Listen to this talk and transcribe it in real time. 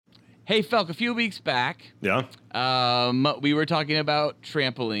Hey, Felk, a few weeks back, Yeah. We were talking about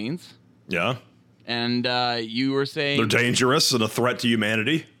trampolines, Yeah. and you were saying... They're dangerous and a threat to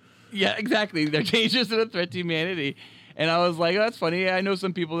humanity. Yeah, exactly. They're dangerous and a threat to humanity. And I was like, oh, that's funny. I know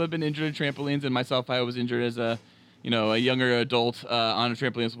some people that have been injured in trampolines, and myself, I was injured as a younger adult on a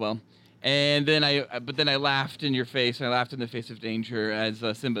trampoline as well. And then I laughed in your face, and I laughed in the face of danger, as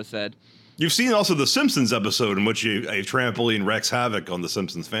Simba said. You've seen also the Simpsons episode in which a trampoline wreaks havoc on the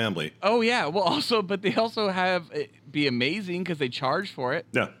Simpsons family. Oh, yeah. Well, but they also have it be amazing because they charge for it.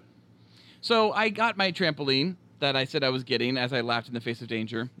 Yeah. So I got my trampoline that I said I was getting as I laughed in the face of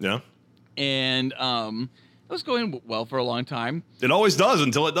danger. Yeah. And it was going well for a long time. It always does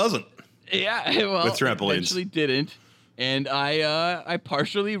until it doesn't. Yeah, well, with trampolines. It eventually didn't. And I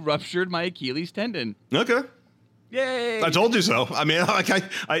partially ruptured my Achilles tendon. Okay. Yay! I told you so. I mean,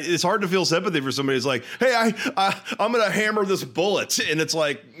 it's hard to feel sympathy for somebody who's like, hey, I'm going to hammer this bullet. And it's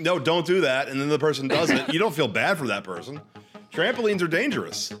like, no, don't do that. And then the person does it. You don't feel bad for that person. Trampolines are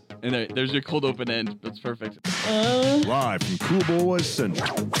dangerous. And there's your cold open end. That's perfect. Live from Cool Boys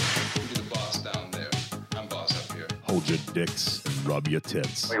Central. You the boss down there. I'm boss up here. Hold your dicks and rub your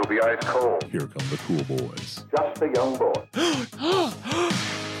tits. You'll be ice cold. Here come the Cool Boys. Just a young boy.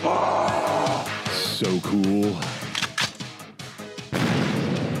 So cool.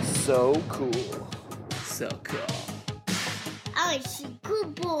 So cool. So cool. Oh, it's Cool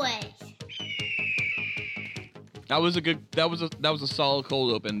Boys. That was a solid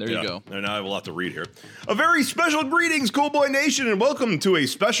cold open. There you go. And now I will have to read here. A very special greetings, Cool Boy Nation, and welcome to a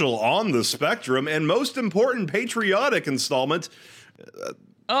special On the Spectrum and most important patriotic installment.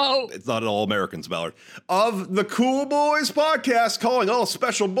 It's not all Americans, Ballard. Of the Cool Boys podcast, calling all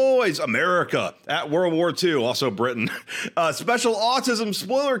special boys America at World War II, also Britain. Special autism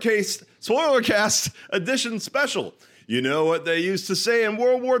spoilercast edition special. You know what they used to say in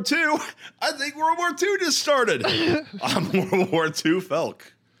World War II? I think World War II just started. I'm World War II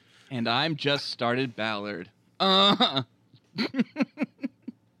Felk. And I'm just started Ballard.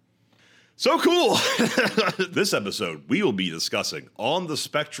 So cool. This episode, we will be discussing On the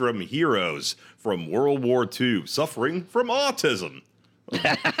Spectrum heroes from World War II suffering from autism.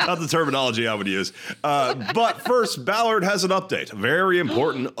 Not the terminology I would use. But first, Ballard has an update. A very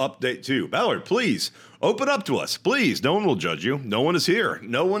important update, too. Ballard, please, open up to us. Please, no one will judge you. No one is here.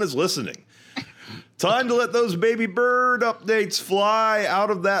 No one is listening. Time to let those baby bird updates fly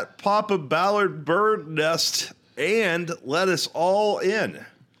out of that Papa Ballard bird nest and let us all in.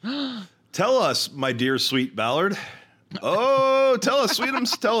 Tell us, my dear sweet Ballard. Oh, tell us,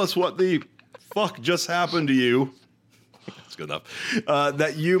 sweetums. Tell us what the fuck just happened to you. That's good enough.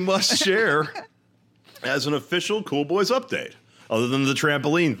 That you must share as an official Cool Boys update, other than the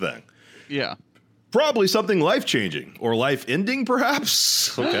trampoline thing. Yeah. Probably something life-changing or life-ending,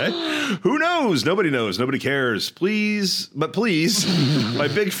 perhaps. Okay. Who knows? Nobody knows. Nobody cares. Please, but please, my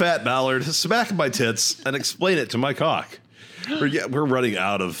big fat Ballard, smack my tits and explain it to my cock. We're running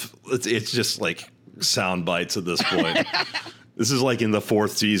out of, it's just like sound bites at this point. This is like in the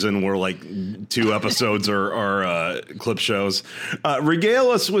fourth season where like 2 episodes are clip shows.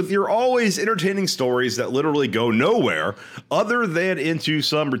 Regale us with your always entertaining stories that literally go nowhere other than into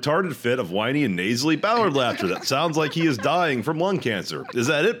some retarded fit of whiny and nasally Ballard laughter that sounds like he is dying from lung cancer. Is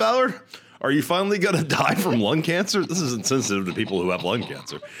that it, Ballard? Are you finally going to die from lung cancer? This is insensitive to people who have lung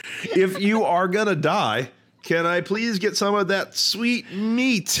cancer. If you are going to die, can I please get some of that sweet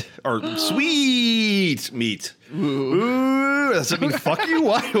meat? Or sweet meat. Ooh, does that mean fuck you?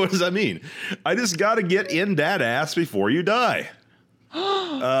 Why? What does that mean? I just got to get in that ass before you die.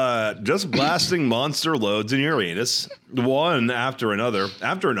 Just blasting monster loads in your anus, one after another,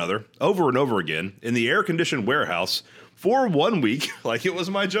 over and over again, in the air-conditioned warehouse for 1 week, like it was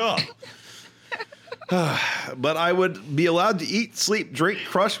my job. But I would be allowed to eat, sleep, drink,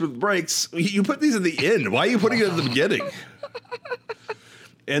 crush with breaks. You put these at the end. Why are you putting it at the beginning?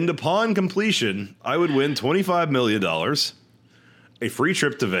 And upon completion, I would win $25 million, a free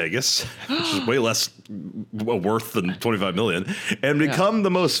trip to Vegas, which is way less worth than $25 million, and become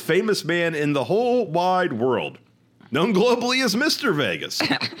the most famous man in the whole wide world, known globally as Mr. Vegas.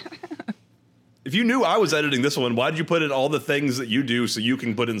 If you knew I was editing this one, why did you put in all the things that you do so you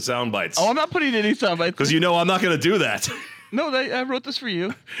can put in sound bites? Oh, I'm not putting any sound bites. Because you know I'm not going to do that. No, I wrote this for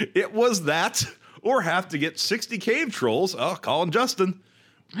you. It was that, or have to get 60 cave trolls. Oh, calling Justin.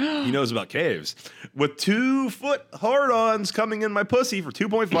 He knows about caves. With 2-foot hard-ons coming in my pussy for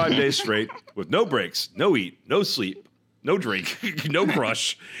 2.5 days straight, with no breaks, no eat, no sleep, no drink, no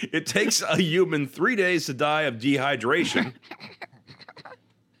crush. It takes a human 3 days to die of dehydration.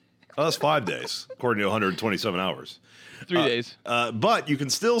 Oh, that's 5 days, according to 127 hours. 3 days. But you can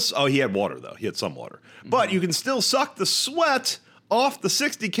still. Oh, he had water though. He had some water. But you can still suck the sweat off the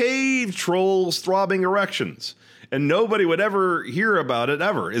 60 cave trolls' throbbing erections. And nobody would ever hear about it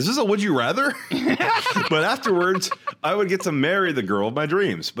ever. Is this a would you rather? But afterwards, I would get to marry the girl of my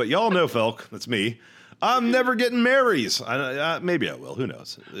dreams. But y'all know, Felk, that's me. I'm never getting marries. Maybe I will. Who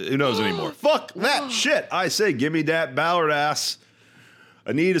knows? Who knows anymore? Fuck that shit. I say, give me that Ballard ass.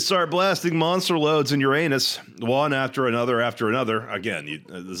 I need to start blasting monster loads in Uranus, one after another after another. Again,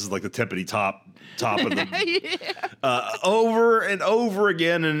 this is like the tippity top of the over and over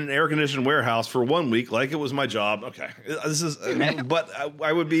again in an air-conditioned warehouse for 1 week, like it was my job. Okay, this is, but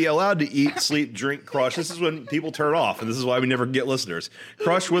I would be allowed to eat, sleep, drink, crush. This is when people turn off, and this is why we never get listeners.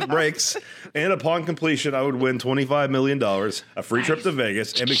 Crush with breaks, and upon completion, I would win $25 million, a free trip to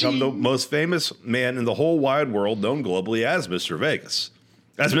Vegas, and become the most famous man in the whole wide world, known globally as Mr. Vegas.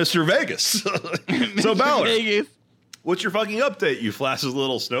 As Mr. Vegas. So Ballard, Vegas. What's your fucking update, you flaccid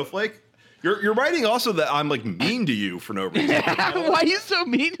little snowflake? You're writing also that I'm like mean to you for no reason. Why are you so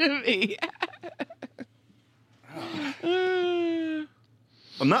mean to me?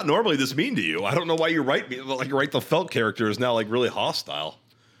 I'm not normally this mean to you. I don't know why you write me like the Felt character is now like really hostile.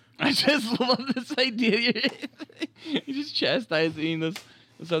 I just love this idea. You're just chastising this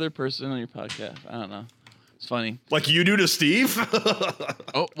other person on your podcast. I don't know. It's funny. Like you do to Steve?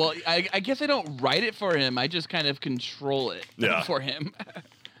 Oh, well, I guess I don't write it for him. I just kind of control it for him.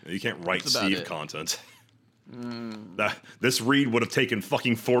 You can't write Steve it. content. This read would have taken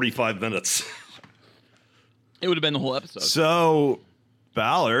fucking 45 minutes. It would have been the whole episode. So,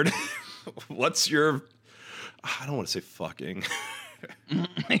 Ballard, what's your... I don't want to say fucking.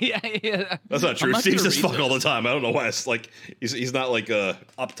 yeah. That's not true. not Steve gonna says read fuck all the time. I don't know why. It's like he's not like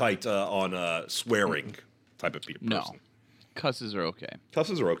uptight on swearing type of person. No. Cusses are okay.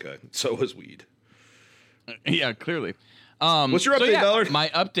 Cusses are okay. So is weed. Yeah, clearly. What's your update, Ballard? My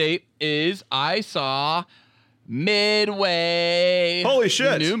update is I saw Midway. Holy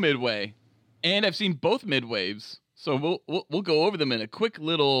shit. New Midway. And I've seen both Midwaves. So we'll go over them in a quick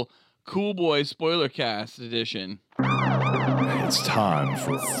little Cool Boy spoiler cast edition. It's time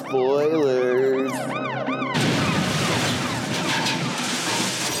for Spoilers.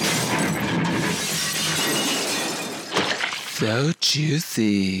 So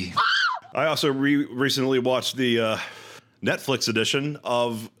juicy. I also recently watched the Netflix edition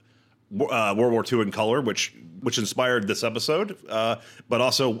of World War II in color, which inspired this episode. But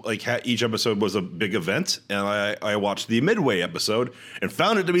also, like each episode was a big event, and I watched the Midway episode and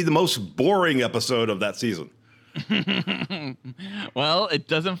found it to be the most boring episode of that season. Well, it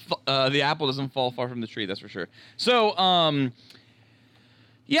doesn't. The apple doesn't fall far from the tree. That's for sure. So,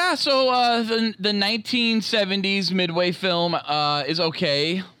 yeah. So the 1970s Midway film is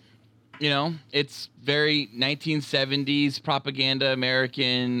okay. You know, it's very 1970s propaganda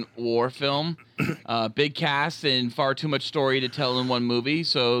American war film. Big cast and far too much story to tell in one movie,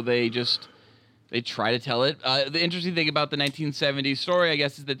 so they try to tell it. The interesting thing about the 1970s story, I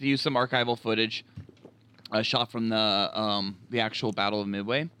guess, is that they use some archival footage shot from the actual Battle of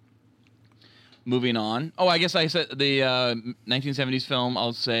Midway. Moving on. Oh, I guess I said the 1970s film,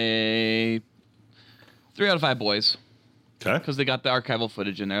 I'll say 3 out of 5 boys. Okay. Because they got the archival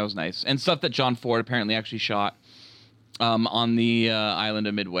footage in there. It was nice. And stuff that John Ford apparently actually shot on the island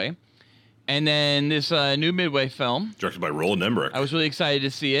of Midway. And then this new Midway film. Directed by Roland Emmerich. I was really excited to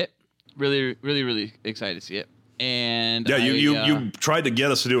see it. Really, really, really excited to see it. And yeah, you tried to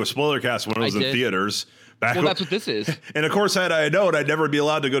get us to do a spoiler cast when it was in theaters. Well, that's what this is. And of course, had I known I'd never be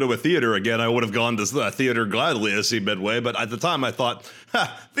allowed to go to a theater again, I would have gone to the theater gladly to see Midway. But at the time, I thought,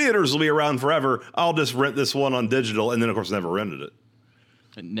 theaters will be around forever. I'll just rent this one on digital. And then, of course, never rented it.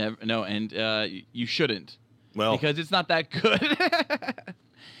 You shouldn't. Well, because it's not that good.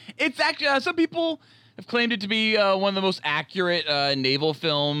 It's actually, some people have claimed it to be one of the most accurate naval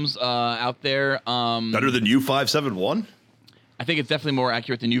films out there. Better than U-571? I think it's definitely more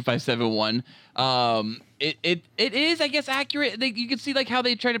accurate than U-571. It is, I guess, accurate. You can see like how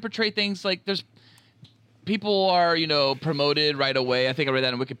they try to portray things. Like there's people are promoted right away. I think I read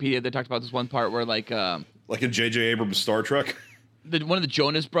that in Wikipedia. They talked about this one part where like in J.J. Abrams' Star Trek. One of the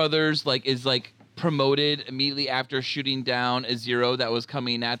Jonas brothers is promoted immediately after shooting down a Zero that was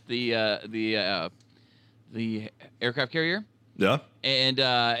coming at the aircraft carrier. Yeah.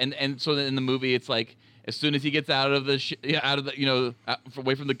 And so in the movie it's like, as soon as he gets out of the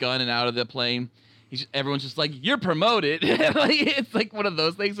away from the gun and out of the plane, everyone's just like, "You're promoted." It's like one of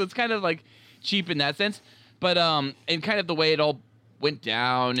those things. So it's kind of like cheap in that sense, but and kind of the way it all went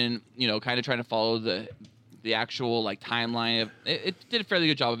down, and kind of trying to follow the actual timeline of it did a fairly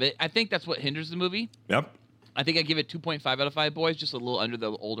good job of it. I think that's what hinders the movie. Yep. I think I give it 2.5 out of 5 boys, just a little under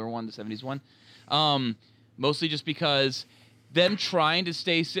the older one, the 70s one. Mostly just because them trying to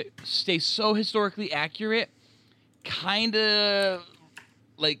stay so historically accurate kind of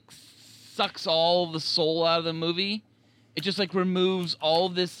like sucks all the soul out of the movie. It just like removes all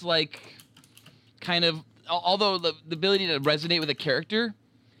this like kind of, although the ability to resonate with a character,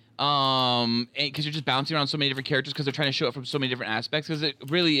 because you're just bouncing around so many different characters because they're trying to show it from so many different aspects, because it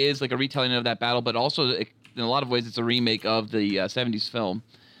really is like a retelling of that battle, but also in a lot of ways it's a remake of the 70s film.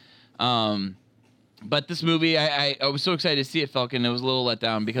 But this movie, I was so excited to see it, Falcon. It was a little let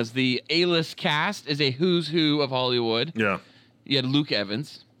down because the A-list cast is a who's who of Hollywood. Yeah. You had Luke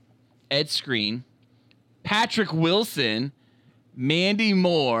Evans, Ed Skrein, Patrick Wilson, Mandy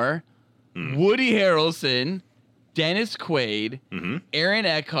Moore, Woody Harrelson, Dennis Quaid, Aaron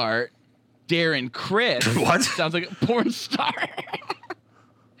Eckhart, Darren Criss. What? Sounds like a porn star.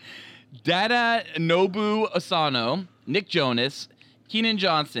 Dada Nobu Asano, Nick Jonas, Keenan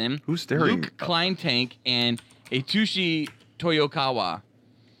Johnson, Who's staring? Luke Kleintank, and Atsushi Toyokawa.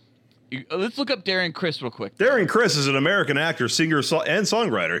 Let's look up Darren Criss real quick. Darren Criss is an American actor, singer, and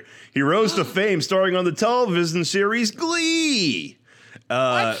songwriter. He rose to fame starring on the television series Glee.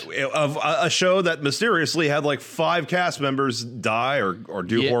 Of a show that mysteriously had like 5 cast members die or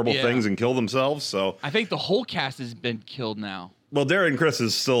do horrible things and kill themselves. So I think the whole cast has been killed now. well, Darren Criss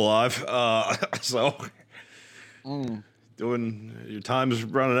is still alive. So doing your time's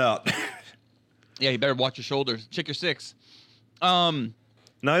running out. Yeah, you better watch your shoulders. Check your 6. Now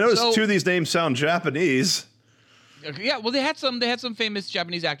I noticed 2 of these names sound Japanese. Yeah, well they had some famous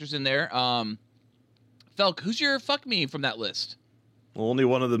Japanese actors in there. Felk, who's your fuck me from that list? Well, only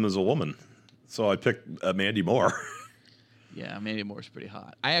one of them is a woman, so I picked Mandy Moore. Yeah, Mandy Moore's pretty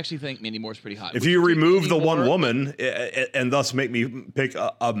hot. I actually think Mandy Moore's pretty hot. If you remove the one woman and thus make me pick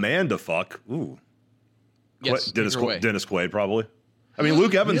a man to fuck, ooh. Yes, Dennis Quaid, probably. I mean,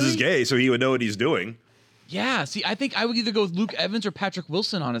 Luke Evans is gay, so he would know what he's doing. Yeah, see, I think I would either go with Luke Evans or Patrick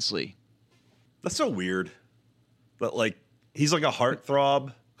Wilson, honestly. That's so weird. But, like, he's like a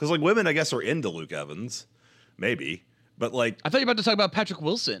heartthrob. Because, like, women, I guess, are into Luke Evans. Maybe. But, like... I thought you were about to talk about Patrick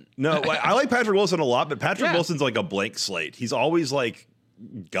Wilson. No, I like Patrick Wilson a lot, but Patrick Wilson's like a blank slate. He's always, like,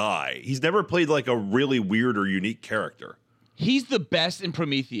 guy. He's never played, like, a really weird or unique character. He's the best in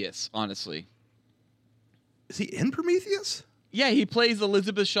Prometheus, honestly. Is he in Prometheus? Yeah, he plays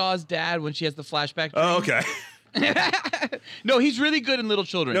Elizabeth Shaw's dad when she has the flashback dream. Oh, okay. No, he's really good in Little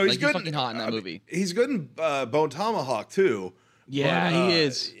Children. No, he's like, good. He's fucking hot in that movie. He's good in Bone Tomahawk, too. Yeah, But, he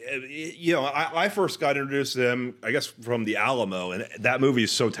is. You know, I first got introduced to him, I guess, from the Alamo, and that movie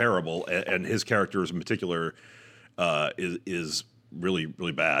is so terrible, and his characters in particular is really,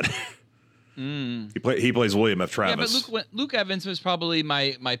 really bad. He plays William F. Travis. Yeah, but Luke Evans was probably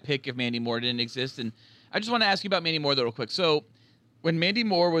my pick if Mandy Moore didn't exist. And I just want to ask you about Mandy Moore, though, real quick. So when Mandy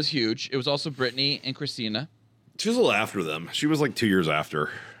Moore was huge, it was also Brittany and Christina. She was a little after them. She was like 2 years after.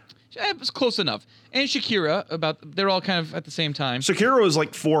 It was close enough. And Shakira, they're all kind of at the same time. Shakira was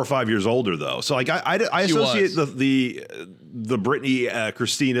like 4 or 5 years older, though. So like I associate the Britney,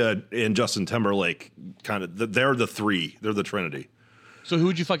 Christina, and Justin Timberlake kind of. They're the 3. They're the Trinity. So who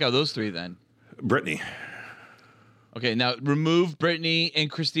would you fuck out of those 3 then? Britney. Okay, now remove Britney and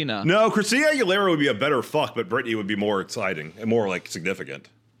Christina. No, Christina Aguilera would be a better fuck, but Britney would be more exciting and more like significant.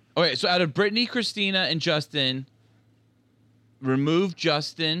 Okay, so out of Britney, Christina, and Justin, remove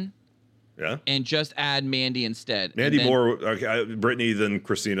Justin. Yeah. And just add Mandy instead. Mandy Moore, okay, Britney, then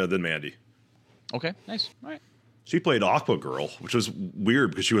Christina, then Mandy. Okay, nice. All right. She played Aqua Girl, which was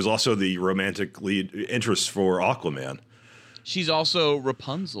weird because she was also the romantic lead interest for Aquaman. She's also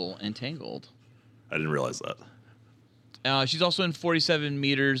Rapunzel in Tangled. I didn't realize that. She's also in 47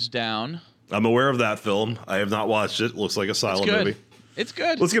 Meters Down. I'm aware of that film. I have not watched it. Looks like a silent movie. It's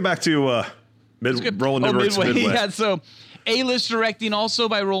good. Let's get back to Roland Emmerich's Midway. Yeah, so A-list directing also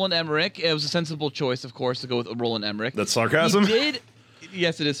by Roland Emmerich. It was a sensible choice, of course, to go with Roland Emmerich. That's sarcasm?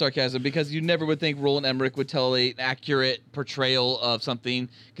 Yes, it is sarcasm, because you never would think Roland Emmerich would tell an accurate portrayal of something,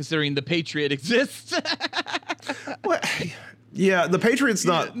 considering The Patriot exists. What? Yeah, The Patriot's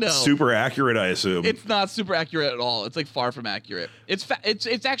not super accurate, I assume. It's not super accurate at all. It's like far from accurate.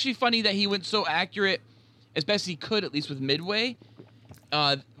 It's actually funny that he went so accurate as best he could, at least with Midway,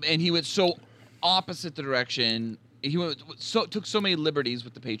 and he went so opposite the direction. He took so many liberties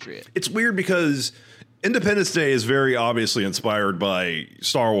with The Patriot. It's weird because Independence Day is very obviously inspired by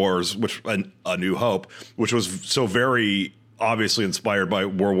Star Wars, which A New Hope, which was so very obviously inspired by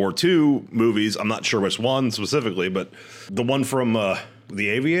World War II movies. I'm not sure which one specifically, but the one from The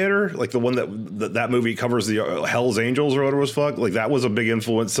Aviator, like the one that movie covers the Hell's Angels or whatever it was, like that was a big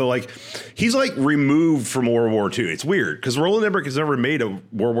influence. So like he's like removed from World War II. It's weird because Roland Emmerich has never made a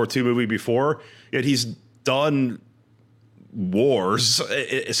World War II movie before, yet he's done wars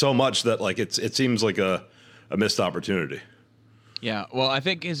so much that like it seems like a missed opportunity. Yeah, well, I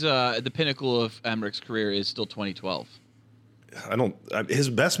think the pinnacle of Emmerich's career is still 2012. His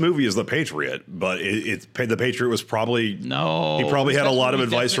best movie is The Patriot, but The Patriot was probably no. He probably had a lot of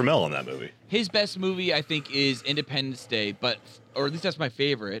advice from Mel in that movie. His best movie, I think, is Independence Day, or at least that's my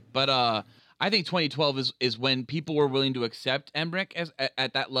favorite. But I think 2012 is when people were willing to accept Emmerich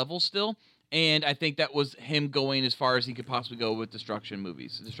at that level still, and I think that was him going as far as he could possibly go with destruction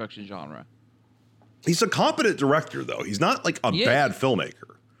movies, destruction genre. He's a competent director, though. He's not like a bad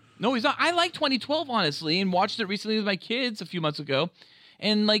filmmaker. No, he's not. I like 2012, honestly, and watched it recently with my kids a few months ago,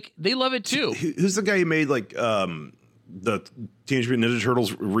 and like they love it too. Who's the guy who made like the Teenage Mutant Ninja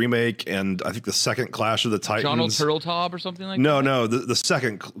Turtles remake and I think the second Clash of the Titans? Donald Turtletop or something like that? No, the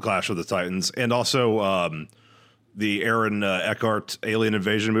second Clash of the Titans, and also the Aaron Eckhart Alien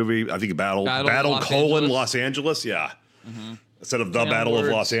Invasion movie. I think Battle Los Angeles. Yeah, instead of the Battle of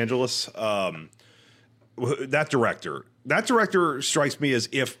Los Angeles. That director strikes me as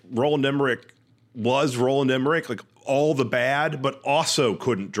if Roland Emmerich was Roland Emmerich, like all the bad, but also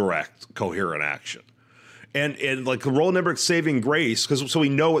couldn't direct coherent action. And like Roland Emmerich's Saving Grace, so we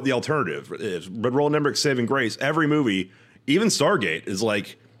know what the alternative is. But Roland Emmerich's Saving Grace, every movie, even Stargate, is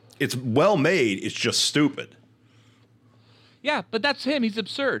like it's well made. It's just stupid. Yeah, but that's him. He's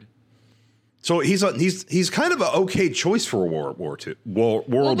absurd. So he's kind of an okay choice for World War II. World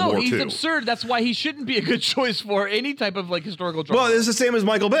War II. He's absurd. That's why he shouldn't be a good choice for any type of like historical drama. Well, it's the same as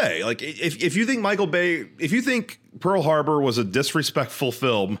Michael Bay. Like if you think if you think Pearl Harbor was a disrespectful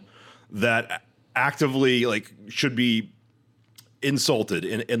film that actively like should be insulted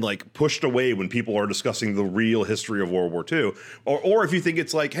and like pushed away when people are discussing the real history of World War II, or if you think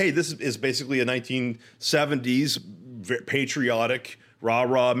it's like, hey, this is basically a 1970s patriotic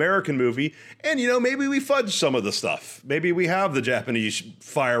rah-rah American movie, and maybe we fudge some of the stuff. Maybe we have the Japanese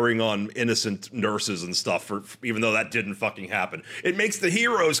firing on innocent nurses and stuff, even though that didn't fucking happen. It makes the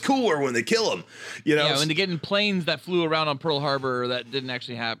heroes cooler when they kill them. Yeah, when they get in planes that flew around on Pearl Harbor that didn't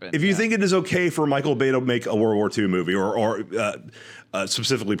actually happen. If you think it is okay for Michael Bay to make a World War II movie, or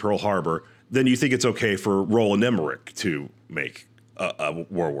specifically Pearl Harbor, then you think it's okay for Roland Emmerich to make a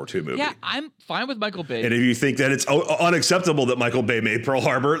World War II movie. Yeah, I'm fine with Michael Bay. And if you think that it's unacceptable that Michael Bay made Pearl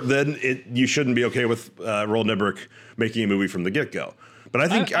Harbor, then you shouldn't be okay with Roland Emmerich making a movie from the get-go. But I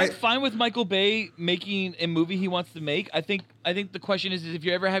think I'm fine with Michael Bay making a movie he wants to make. I think the question is if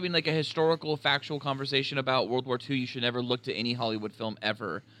you're ever having like a historical, factual conversation about World War II, you should never look to any Hollywood film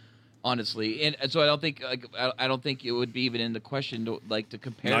ever. Honestly, and so I don't think it would be even in the question to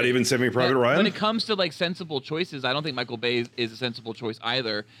compare. Not even Saving Private Ryan. When it comes to like sensible choices, I don't think Michael Bay is a sensible choice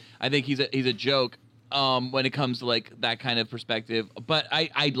either. I think he's a joke when it comes to like that kind of perspective. But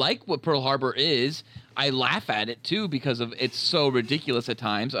I like what Pearl Harbor is. I laugh at it too because of it's so ridiculous at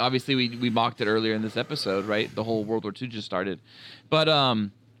times. Obviously, we mocked it earlier in this episode, right? The whole World War II just started, but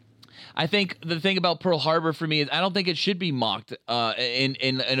I think the thing about Pearl Harbor for me is I don't think it should be mocked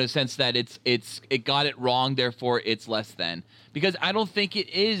in a sense that it got it wrong, therefore it's less than. Because I don't think it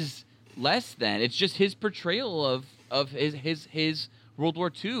is less than. It's just his portrayal of his World War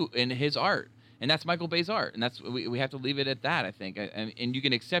II in his art, and that's Michael Bay's art, and that's we have to leave it at that. I think, and you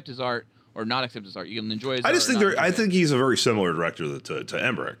can accept his art or not accept his art. You can enjoy his art. I think he's a very similar director to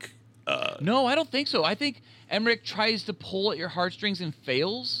Emmerich. No, I don't think so. I think Emmerich tries to pull at your heartstrings and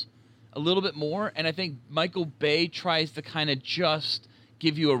fails a little bit more, and I think Michael Bay tries to kind of just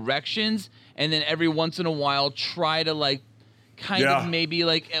give you erections, and then every once in a while try to like kind of maybe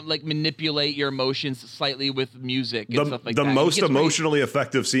like manipulate your emotions slightly with music and stuff like that. The most emotionally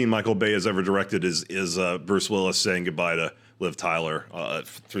effective scene Michael Bay has ever directed is Bruce Willis saying goodbye to Liv Tyler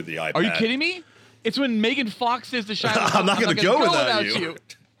through the iPad. Are you kidding me? It's when Megan Fox says to Shia LaBeouf, I'm not going to go without you.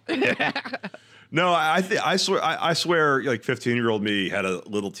 No, I swear, like 15-year-old me had a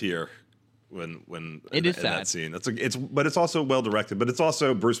little tear when it is in sad. That scene. But it's also well directed. But it's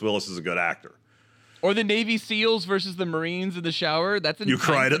also Bruce Willis is a good actor. Or the Navy SEALs versus the Marines in the shower. That's you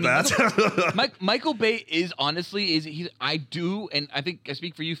cried at that. Michael Bay is honestly I do, and I think I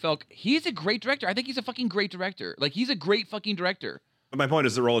speak for you, Felk. He's a great director. I think he's a fucking great director. Like he's a great fucking director. But my point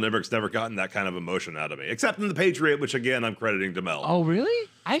is that Roland Emmerich's never gotten that kind of emotion out of me, except in The Patriot, which again I'm crediting to Mel. Oh really?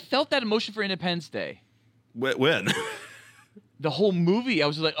 I felt that emotion for Independence Day. When? The whole movie, I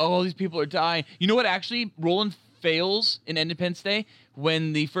was like, oh, these people are dying. You know what? Actually, Roland fails in Independence Day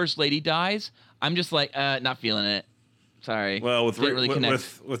when the First Lady dies. I'm just like, not feeling it. Sorry. Well, with Didn't really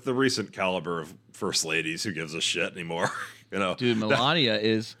connect. with the recent caliber of first ladies, who gives a shit anymore? You know, Dude, Melania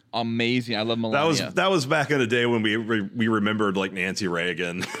is amazing. I love Melania. That was back in the day when we remembered like Nancy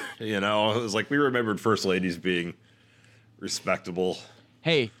Reagan. You know, it was like we remembered first ladies being respectable.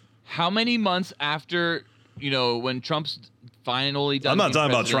 Hey, how many months after, when Trump's finally done? I'm not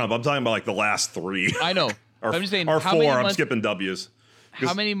talking about president- Trump. I'm talking about like the last 3. I know. or, I'm just saying. or how 4. many I'm months, skipping W's.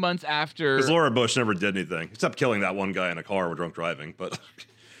 How many months after? Because Laura Bush never did anything except killing that one guy in a car with drunk driving. But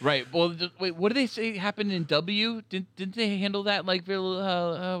Right. Well, wait. What did they say happened in W? Didn't they handle that like with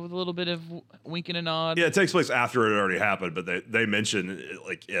a little bit of wink and a nod? yeah, it takes place after it already happened. But they mention it,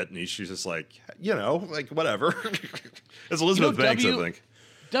 like it, and she's just like, like whatever. It's Elizabeth Banks, I think.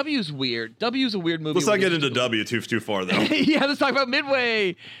 W's weird. W's a weird movie. Let's not get into W too far though. Yeah, let's talk about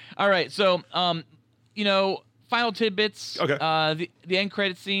Midway. All right. So, final tidbits. Okay. The end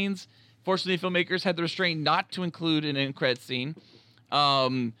credit scenes. Fortunately, filmmakers had the restraint not to include an end credit scene.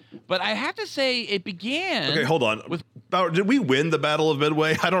 But I have to say, it began. Okay, hold on. Did we win the Battle of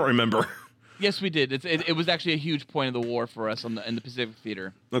Midway? I don't remember. Yes, we did. It was actually a huge point of the war for us in the Pacific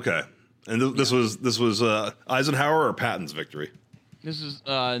Theater. Okay, and this was Eisenhower or Patton's victory. This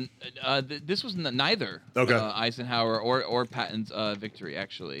was neither Okay. Eisenhower or Patton's victory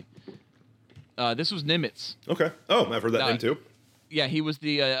actually. This was Nimitz. Okay. Oh, I've heard that name too. Yeah, he was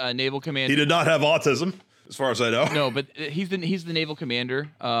the naval commander. He did not have autism, as far as I know. No, but he's the naval commander.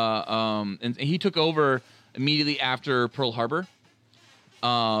 And he took over immediately after Pearl Harbor.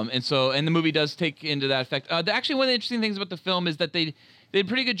 And the movie does take into that effect. Actually, one of the interesting things about the film is that they did a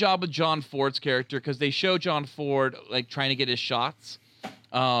pretty good job with John Ford's character because they show John Ford like trying to get his shots.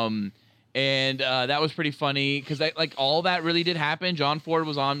 And that was pretty funny because all that really did happen. John Ford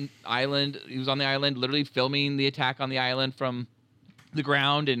was on island. He was on the island, literally filming the attack on the island from the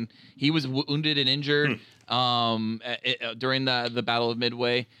ground, and he was wounded and injured during the Battle of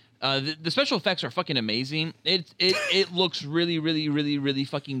Midway. The special effects are fucking amazing. It looks really, really, really, really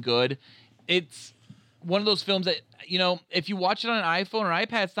fucking good. It's one of those films that if you watch it on an iPhone or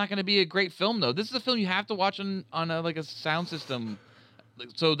iPad, it's not going to be a great film though. This is a film you have to watch on a sound system,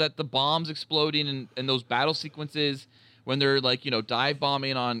 so that the bombs exploding and those battle sequences when they're dive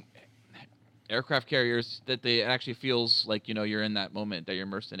bombing on aircraft carriers, that it actually feels like you're in that moment, that you're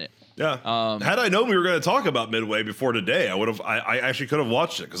immersed in it. Yeah. Had I known we were going to talk about Midway before today, I actually could have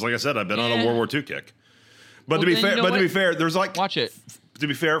watched it because, like I said, I've been on a World War II kick. But to be fair, there's watch it. To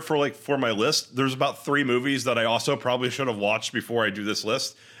be fair, for my list, there's about 3 movies that I also probably should have watched before I do this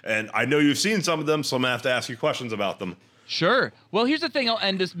list, and I know you've seen some of them, so I'm gonna have to ask you questions about them. Sure. Well, here's the thing. I'll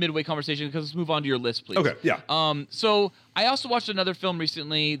end this Midway conversation because let's move on to your list, please. Okay, yeah. So I also watched another film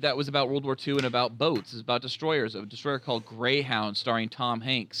recently that was about World War II and about boats. It's about destroyers. A destroyer called Greyhound starring Tom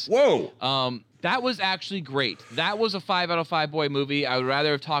Hanks. Whoa. That was actually great. That was a 5 out of 5 boy movie. I would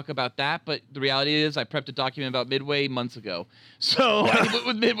rather talk about that, but the reality is I prepped a document about Midway months ago. So I went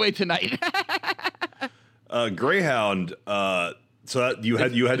with Midway tonight. Greyhound, so that you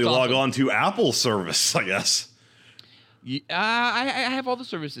had to log on to Apple service, I guess. I have all the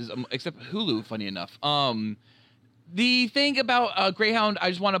services except Hulu. Funny enough, the thing about Greyhound, I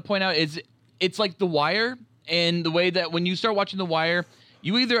just want to point out is it's like The Wire, and the way that when you start watching The Wire,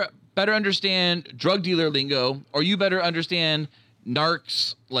 you either better understand drug dealer lingo or you better understand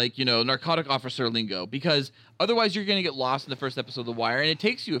narcs, narcotic officer lingo, because otherwise you're going to get lost in the first episode of The Wire, and it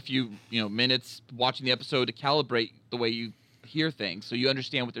takes you a few minutes watching the episode to calibrate the way you hear things so you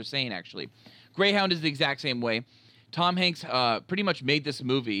understand what they're saying. Actually, Greyhound is the exact same way. Tom Hanks pretty much made this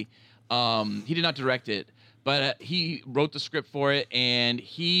movie. He did not direct it, but he wrote the script for it, and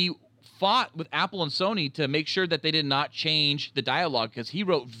he fought with Apple and Sony to make sure that they did not change the dialogue, because he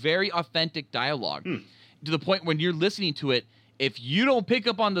wrote very authentic dialogue to the point when you're listening to it, if you don't pick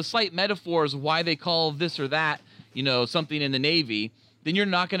up on the slight metaphors why they call this or that, something in the Navy, then you're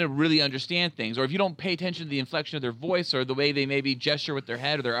not going to really understand things. Or if you don't pay attention to the inflection of their voice or the way they maybe gesture with their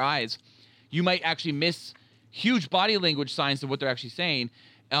head or their eyes, you might actually miss huge body language signs of what they're actually saying,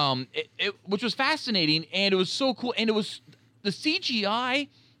 which was fascinating, and it was so cool. And it was the CGI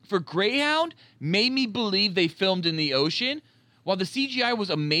for Greyhound made me believe they filmed in the ocean. While the CGI was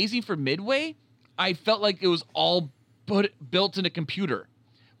amazing for Midway, I felt like it was all built in a computer.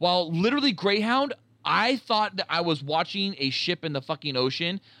 While literally Greyhound, I thought that I was watching a ship in the fucking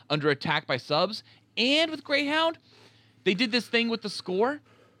ocean under attack by subs. And with Greyhound, they did this thing with the score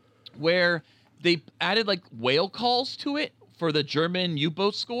where they added whale calls to it for the German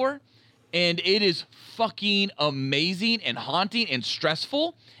U-boat score, and it is fucking amazing and haunting and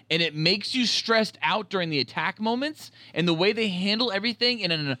stressful, and it makes you stressed out during the attack moments, and the way they handle everything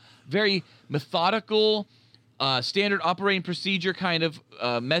in a very methodical, standard operating procedure kind of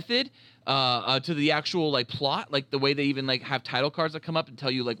method to the actual like plot, like the way they even like have title cards that come up and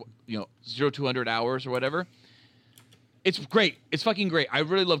tell you like 0 to 100 hours or whatever. It's great. It's fucking great. I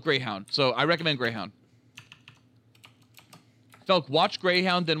really love Greyhound, so I recommend Greyhound. Felk, watch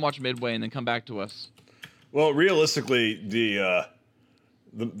Greyhound, then watch Midway, and then come back to us. Well, realistically, the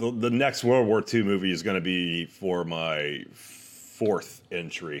next World War II movie is going to be for my 4th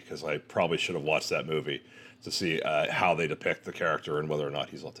entry, because I probably should have watched that movie to see how they depict the character and whether or not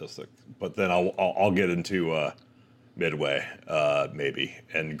he's autistic. But then I'll get into Midway, maybe,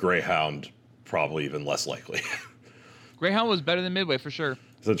 and Greyhound probably even less likely. Greyhound was better than Midway for sure.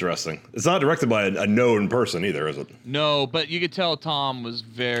 It's interesting. It's not directed by a known person either, is it? No, but you could tell Tom was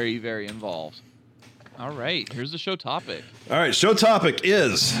very, very involved. All right, here's the show topic. All right, show topic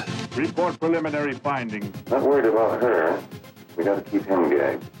is... Report preliminary findings. Not worried about her. We gotta keep him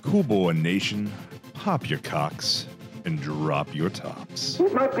gagged. Cool Boy Nation, pop your cocks and drop your tops.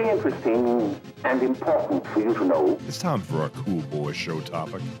 It might be interesting and important for you to know. It's time for our Cool Boy show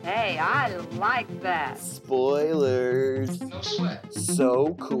topic. Hey, I like that. Spoilers. No sweat.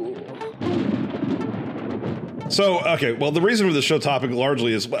 So cool. So, okay, well, the reason for the show topic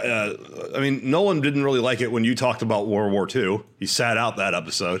largely is, Nolan didn't really like it when you talked about World War II. He sat out that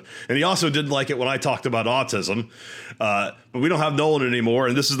episode. And he also didn't like it when I talked about autism. But we don't have Nolan anymore,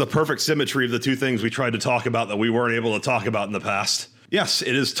 and this is the perfect symmetry of the two things we tried to talk about that we weren't able to talk about in the past. Yes,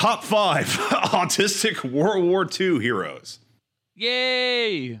 it is top 5 autistic World War II heroes.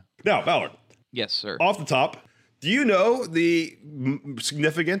 Yay! Now, Ballard. Yes, sir. Off the top, do you know the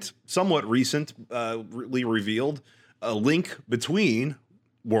significant, somewhat recently revealed link between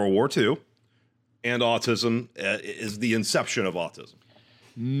World War II and autism is the inception of autism?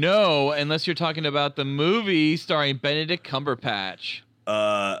 No, unless you're talking about the movie starring Benedict Cumberbatch.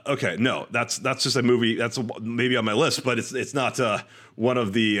 Okay, no, that's just a movie that's maybe on my list, but it's not one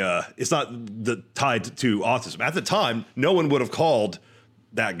of the it's not tied to autism. At the time, no one would have called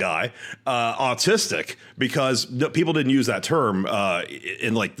that guy autistic because people didn't use that term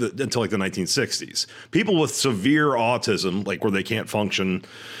in until the 1960s. People with severe autism, like where they can't function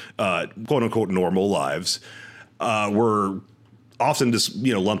quote unquote normal lives, were often just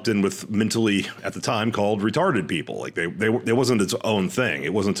lumped in with mentally, at the time, called retarded people. Like they wasn't its own thing.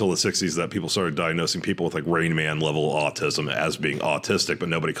 It wasn't until the 60s that people started diagnosing people with like Rain Man level autism as being autistic, but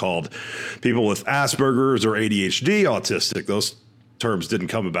nobody called people with Asperger's or ADHD autistic. Those terms didn't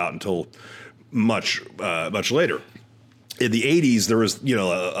come about until much later. In the 80s, there was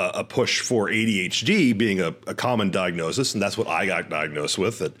a push for ADHD being a common diagnosis, and that's what I got diagnosed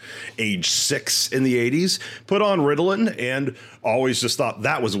with at age 6 in the 80s. Put on Ritalin, and always just thought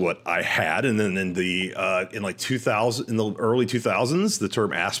that was what I had. And then in the early 2000s, the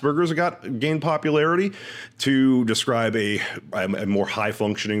term Asperger's gained popularity to describe a more high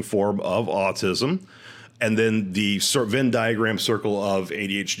functioning form of autism. And then the Venn diagram circle of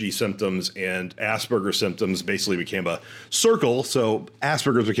ADHD symptoms and Asperger's symptoms basically became a circle. So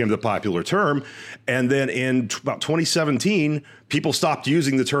Asperger's became the popular term. And then in about 2017, people stopped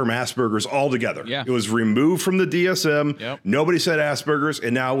using the term Asperger's altogether. Yeah. It was removed from the DSM. Yep. Nobody said Asperger's,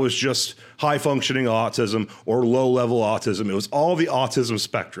 and now it was just high functioning autism or low level autism. It was all the autism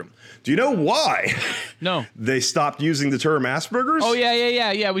spectrum. Do you know why? No. They stopped using the term Asperger's? Oh,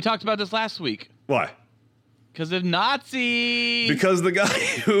 yeah. We talked about this last week. Why? Because of Nazi. Because the guy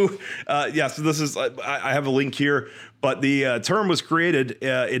who, so this is, I have a link here, but the term was created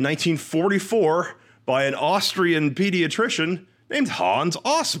in 1944 by an Austrian pediatrician named Hans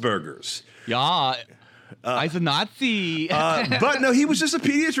Asperger's. Yeah. He's a Nazi. But no, he was just a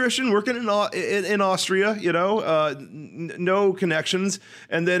pediatrician working in Austria, no connections.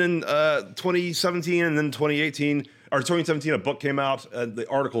 And then in 2017 and then 2018, or 2017, a book came out, the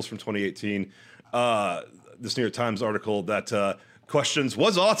articles from 2018, this New York Times article that questions,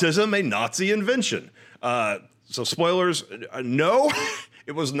 was autism a Nazi invention? So spoilers, no,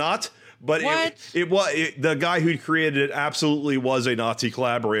 it was not. But the guy who created it absolutely was a Nazi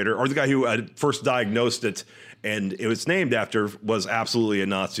collaborator, or the guy who first diagnosed it and it was named after was absolutely a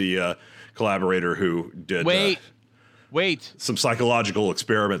Nazi collaborator who did some psychological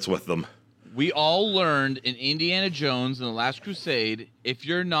experiments with them. We all learned in Indiana Jones in The Last Crusade, if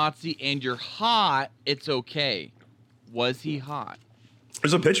you're Nazi and you're hot, it's okay. Was he hot?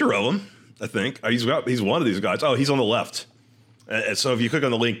 There's a picture of him, I think. He's one of these guys. Oh, he's on the left. So if you click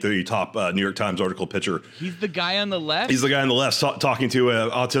on the link to the top New York Times article picture. He's the guy on the left? He's the guy on the left talking to an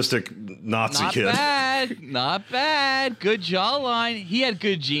autistic Nazi kid. Not bad. bad. Not bad. Good jawline. He had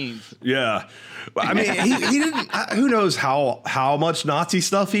good genes. Yeah. I mean, he didn't. Who knows how much Nazi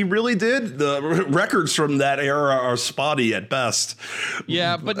stuff he really did? The records from that era are spotty at best.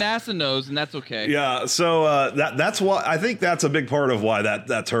 Yeah, but NASA knows, and that's okay. Yeah, so that's why I think that's a big part of why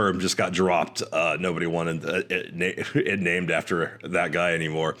that term just got dropped. Nobody wanted it named after that guy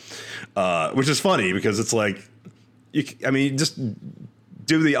anymore, which is funny because it's like, just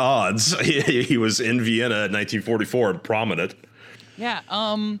do the odds. He was in Vienna in 1944 and prominent. Yeah.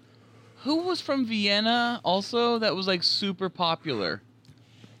 Who was from Vienna also that was like super popular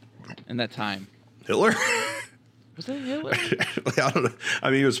in that time? Hitler? Was that Hitler? I don't know.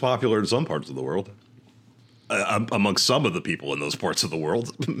 I mean, he was popular in some parts of the world. Amongst some of the people in those parts of the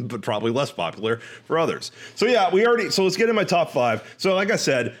world, but probably less popular for others. So yeah, so let's get in my top 5. So like I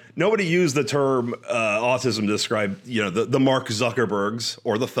said, nobody used the term autism to describe, the Mark Zuckerbergs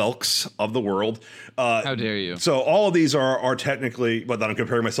or the Felks of the world. How dare you? So all of these are technically, but I'm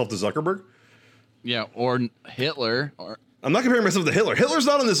comparing myself to Zuckerberg. Yeah, or Hitler, or I'm not comparing myself to Hitler. Hitler's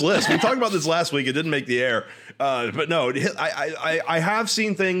not on this list. We talked about this last week. It didn't make the air. But no, I have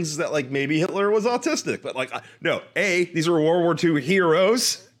seen things that like maybe Hitler was autistic, but like no. These are World War II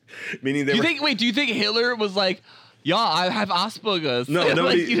heroes, meaning they. Do you think Hitler was like, yeah, I have Asperger's? No,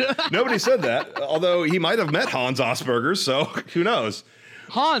 nobody said that. Although he might have met Hans Asperger's, so who knows?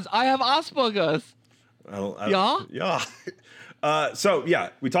 Hans, I have Asperger's. Yeah. So yeah,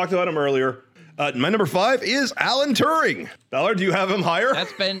 we talked about him earlier. My number 5 is Alan Turing. Ballard, do you have him higher?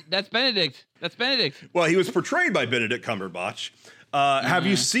 That's Benedict. That's Benedict. Well, he was portrayed by Benedict Cumberbatch. Have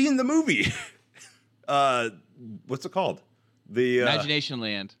you seen the movie? What's it called? The Imagination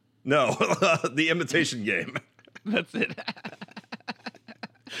Land. No, The Imitation Game. That's it.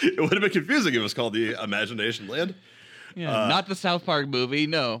 It would have been confusing if it was called The Imagination Land. Yeah, not the South Park movie.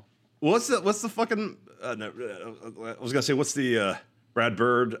 No. What's the fucking? No, I was gonna say what's the Brad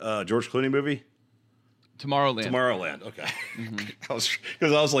Bird George Clooney movie? Tomorrowland. Okay. Because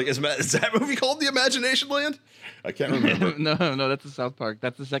I was like, is that movie called The Imagination Land? I can't remember. No, that's the South Park.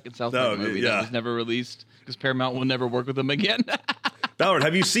 That's the second South Park movie that was never released because Paramount will never work with them again. Ballard,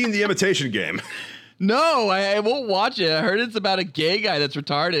 have you seen The Imitation Game? No, I won't watch it. I heard it's about a gay guy that's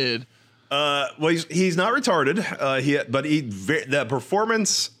retarded. Well, he's not retarded. But the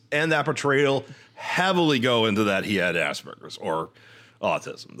performance and that portrayal heavily go into that he had Asperger's or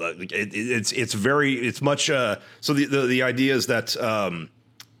autism. It's much. So the idea is that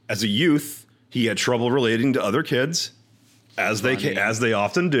as a youth he had trouble relating to other kids, as they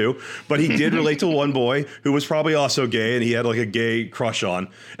often do. But he did relate to one boy who was probably also gay, and he had like a gay crush on,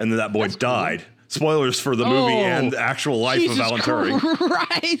 and then that boy died. Cool. Spoilers for the movie and the actual life of Alan Turing.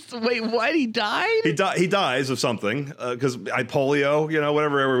 Christ! Wait, what? He died? He dies of something because polio,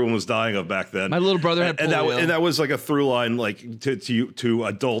 whatever everyone was dying of back then. My little brother had polio, and that was like a through line, like to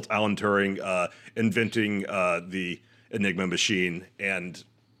adult Alan Turing inventing the Enigma machine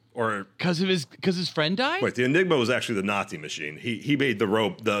or because his friend died. Wait, the Enigma was actually the Nazi machine. He made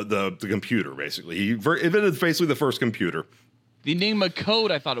the computer basically. He invented basically the first computer. The Enigma code,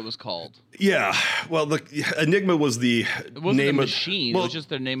 I thought it was called. Yeah, well, the Enigma was the name of machine. Well, it was just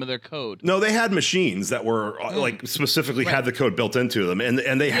their name of their code. No, they had machines that were like specifically had the code built into them, and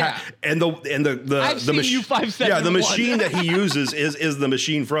they had the I've seen U571. Yeah, the machine that he uses is the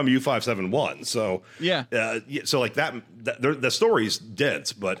machine from U571. So so like that the story's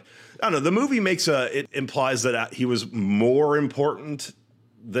dense, but I don't know. The movie it implies that he was more important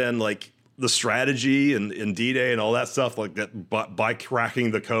than like the strategy and D-Day and all that stuff like that, but by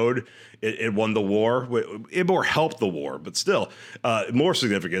cracking the code, it won the war. It more helped the war, but still, more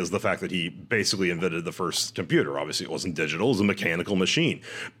significant is the fact that he basically invented the first computer. Obviously, it wasn't digital; it was a mechanical machine.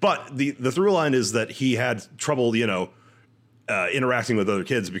 But the through line is that he had trouble, interacting with other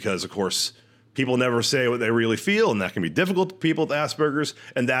kids because, of course, people never say what they really feel, and that can be difficult to people with Asperger's.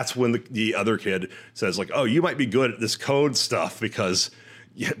 And that's when the other kid says, like, "Oh, you might be good at this code stuff because."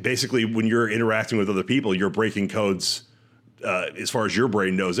 Basically, when you're interacting with other people, you're breaking codes as far as your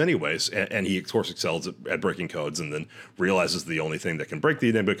brain knows anyways. And he, of course, excels at breaking codes and then realizes the only thing that can break the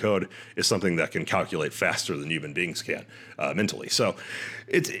Enigma code is something that can calculate faster than human beings can mentally. So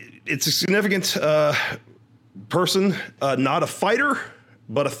it's a significant person, not a fighter,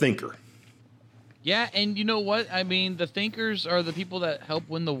 but a thinker. Yeah, and you know what? I mean, the thinkers are the people that help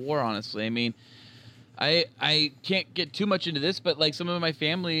win the war, honestly. I mean, I can't get too much into this, but like some of my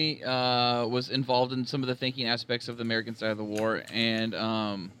family was involved in some of the thinking aspects of the American side of the war,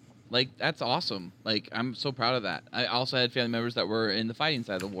 and like that's awesome. Like I'm so proud of that. I also had family members that were in the fighting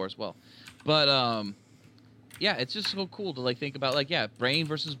side of the war as well, but yeah, it's just so cool to like think about like brain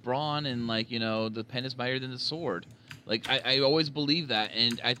versus brawn, and like the pen is mightier than the sword. Like I always believe that,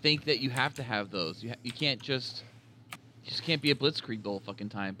 and I think that you have to have those. You can't just can't be a blitzkrieg the whole fucking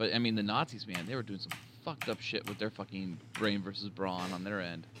time. But I mean, the Nazis, man, they were doing some fucked up shit with their fucking brain versus brawn on their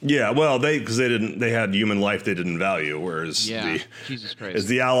end. Yeah, well, they had human life they didn't value, whereas Jesus Christ, as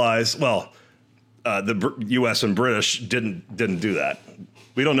the Allies, the U.S. and British didn't do that.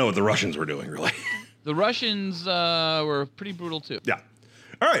 We don't know what the Russians were doing, really. The Russians were pretty brutal too. Yeah.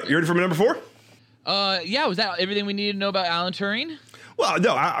 All right, you ready for number 4? Yeah, was that everything we needed to know about Alan Turing? Well,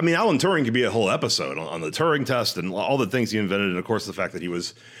 no, I mean, Alan Turing could be a whole episode on the Turing test and all the things he invented, and of course the fact that he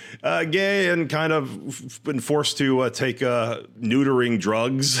was gay and kind of been forced to take neutering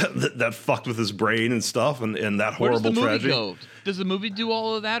drugs that fucked with his brain and stuff, and that horrible Where does the movie tragedy. go? Does the movie do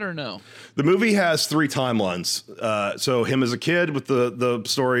all of that or no? The movie has 3 timelines. So him as a kid with the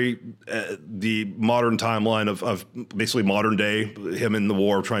story, the modern timeline of basically modern day, him in the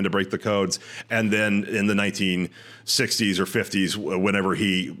war trying to break the codes, and then in the 1960s or 50s, whenever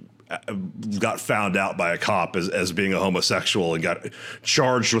he got found out by a cop as being a homosexual and got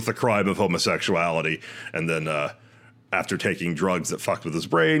charged with the crime of homosexuality, and then after taking drugs that fucked with his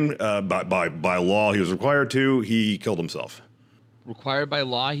brain, by law he was required to, he killed himself. Required by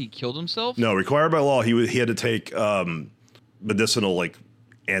law, he killed himself? No, required by law, he had to take medicinal, like,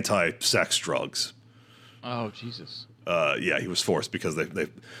 anti-sex drugs. Oh, Jesus. Yeah, he was forced because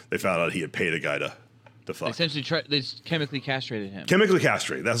they found out he had paid a guy to fuck. Essentially, they chemically castrated him. Chemically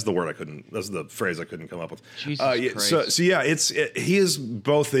castrated. That's the word I couldn't. That's the phrase I couldn't come up with. Jesus Christ. So yeah, he is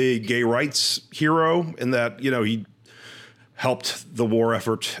both a gay rights hero in that he helped the war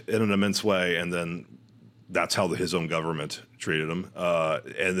effort in an immense way, and then that's how his own government treated him.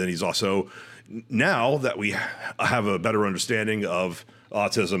 And then he's also, now that we have a better understanding of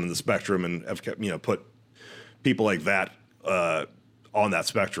autism and the spectrum, and have put people like that on that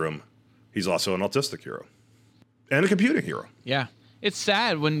spectrum, he's also an autistic hero and a computing hero. Yeah. It's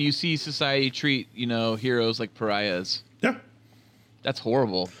sad when you see society treat, heroes like pariahs. Yeah. That's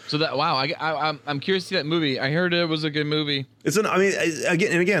horrible. So I'm curious to see that movie. I heard it was a good movie.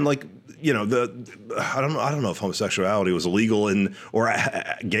 Again, like, I don't know if homosexuality was illegal or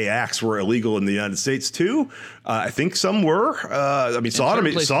gay acts were illegal in the United States too. I think some were. Sodomy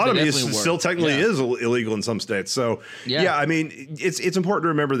is still technically is illegal in some states. So I mean, it's important to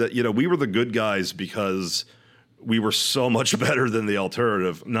remember that we were the good guys because we were so much better than the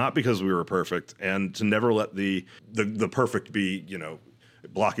alternative, not because we were perfect, and to never let the perfect be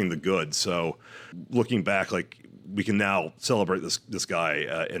blocking the good. So looking back, like, we can now celebrate this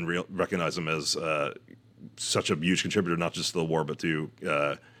guy and recognize him as such a huge contributor, not just to the war, but to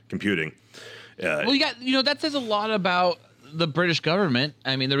computing. Well, you got, that says a lot about the British government.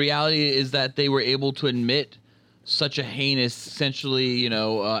 I mean, the reality is that they were able to admit such a heinous, essentially,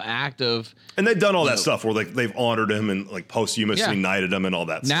 act of. And they've done all that stuff where they've honored him and like posthumously knighted him and all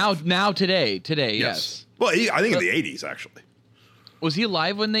that stuff. Now, today, yes. Well, I think in the 80s, actually. Was he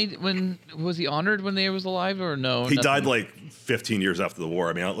alive when was he honored when they was alive or no? He died like 15 years after the war.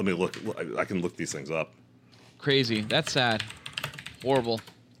 I mean, let me look. I can look these things up. Crazy. That's sad. Horrible.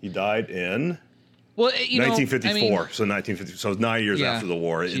 He died in 1954. So 1950. So it was 9 years after the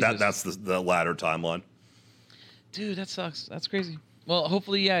war. Jesus. That's the latter timeline. Dude, that sucks. That's crazy. Well,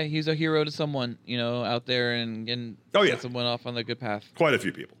 hopefully, he's a hero to someone, out there and get someone off on the good path. Quite a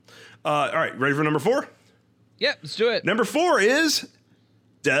few people. All right, ready for number 4? Yep, let's do it. Number 4 is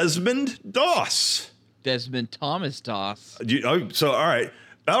Desmond Doss. Desmond Thomas Doss. So, all right.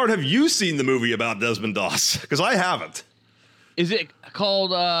 Ballard, have you seen the movie about Desmond Doss? Because I haven't. Is it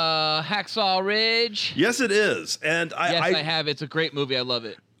called Hacksaw Ridge? Yes, it is. And I have. It's a great movie. I love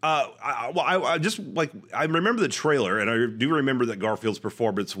it. I just I remember the trailer, and I do remember that Garfield's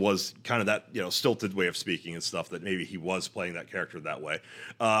performance was kind of that stilted way of speaking and stuff, that maybe he was playing that character that way.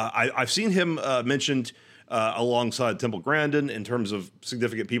 I've seen him mentioned alongside Temple Grandin in terms of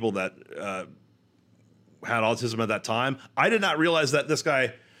significant people that had autism at that time. I did not realize that this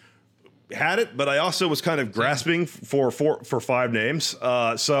guy had it, but I also was kind of grasping for 5 names.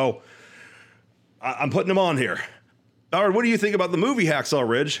 So I'm putting him on here. Howard, what do you think about the movie Hacksaw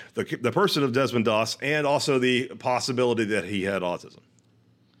Ridge, the person of Desmond Doss, and also the possibility that he had autism?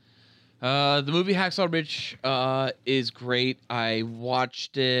 The movie Hacksaw Ridge is great. I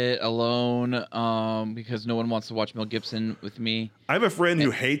watched it alone because no one wants to watch Mel Gibson with me. I have a friend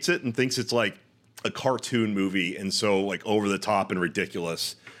who hates it and thinks it's like a cartoon movie and so like over the top and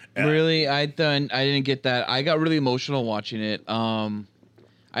ridiculous. Really? I didn't get that. I got really emotional watching it. I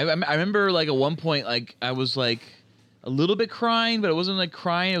remember like at one point like I was like a little bit crying, but it wasn't like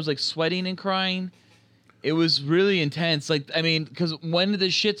crying. It was like sweating and crying. It was really intense. Like, I mean, because when the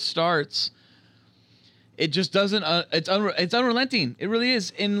shit starts, it just doesn't. It's unrelenting. It really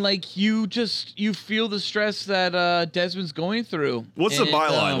is. And like, you feel the stress that Desmond's going through. What's the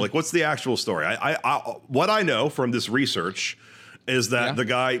byline? Like, what's the actual story? What I know from this research is that the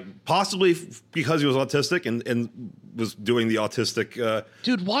guy, possibly because he was autistic and was doing the autistic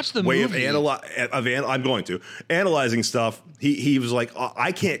dude, watch the way movie. I'm going to analyzing stuff. He was like,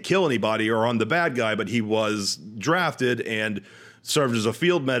 I can't kill anybody, or I'm the bad guy, but he was drafted and served as a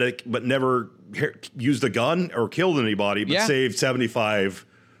field medic, but never used a gun or killed anybody, but saved 75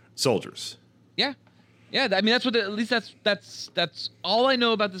 soldiers. Yeah. I mean, that's what. At least that's all I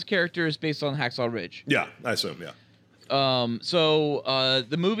know about this character is based on Hacksaw Ridge. Yeah, I assume. Yeah. So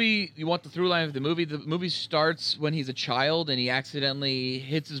the movie, you want the through line of the movie? The movie starts when he's a child and he accidentally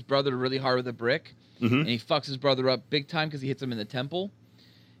hits his brother really hard with a brick, and he fucks his brother up big time because he hits him in the temple.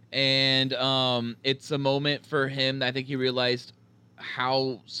 And it's a moment for him that I think he realized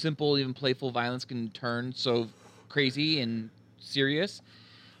how simple, even playful violence can turn so crazy and serious.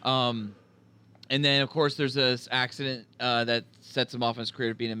 And then, of course, there's this accident that sets him off in his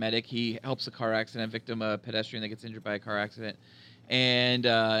career of being a medic. He helps a car accident victim, a pedestrian that gets injured by a car accident. And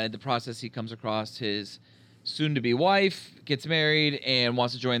in the process, he comes across his soon-to-be wife, gets married, and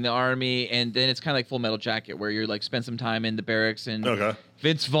wants to join the army. And then it's kind of like Full Metal Jacket, where you're like spend some time in the barracks. And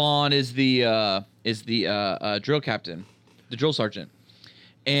Vince Vaughn is the drill captain, the drill sergeant.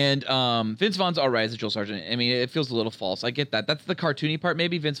 And Vince Vaughn's all right as a drill sergeant. I mean, it feels a little false. I get that. That's the cartoony part.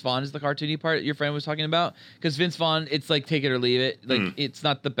 Maybe Vince Vaughn is the cartoony part your friend was talking about. Because Vince Vaughn, it's like take it or leave it. Like it's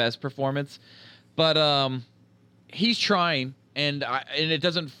not the best performance, but he's trying, and it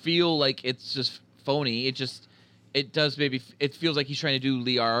doesn't feel like it's just phony. It does maybe. It feels like he's trying to do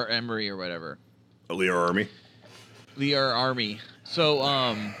Lee R. Emery or whatever. Lee R. Army. Lee R. Army.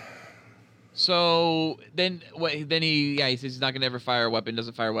 So then he says he's not gonna ever fire a weapon.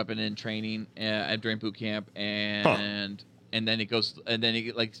 Doesn't fire a weapon in training during boot camp, and then it goes, and then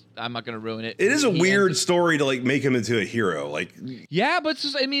he like, I'm not gonna ruin it. It is a weird story to like make him into a hero. Like, yeah, but it's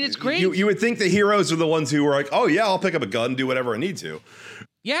just, I mean, it's great. You would think the heroes are the ones who are like, oh yeah, I'll pick up a gun, do whatever I need to.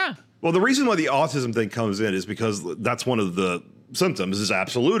 Yeah. Well, the reason why the autism thing comes in is because that's one of the symptoms is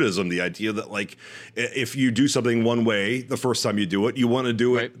absolutism. The idea that like if you do something one way the first time you do it, you want to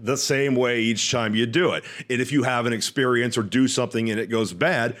do it the same way each time you do it. And if you have an experience or do something and it goes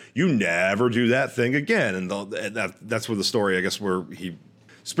bad, you never do that thing again. And that's where the story, I guess, where he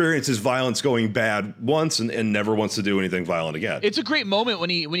experiences violence going bad once and never wants to do anything violent again. It's a great moment when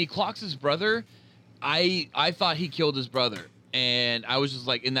he clocks his brother. I thought he killed his brother. And I was just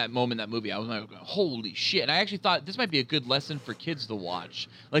like, in that moment, that movie, I was like, holy shit. And I actually thought this might be a good lesson for kids to watch.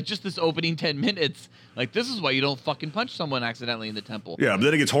 Like, just this opening 10 minutes. Like, this is why you don't fucking punch someone accidentally in the temple. Yeah, but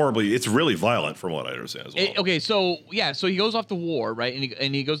then it gets it's really violent from what I understand as well. So he goes off to war, right?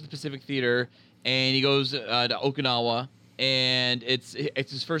 And he goes to the Pacific Theater, and he goes to Okinawa. And it's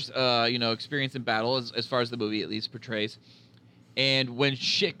his first, experience in battle, as far as the movie at least portrays. And when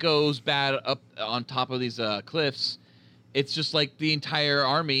shit goes bad up on top of these cliffs, it's just like the entire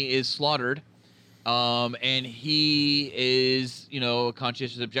army is slaughtered, and he is, a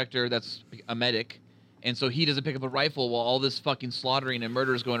conscientious objector that's a medic, and so he doesn't pick up a rifle while all this fucking slaughtering and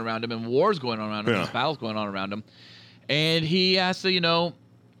murder is going around him and war's going on around him, this battle's going on around him, and he has to,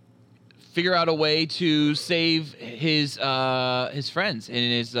 figure out a way to save his friends and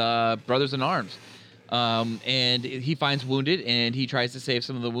his brothers in arms. And he finds wounded, and he tries to save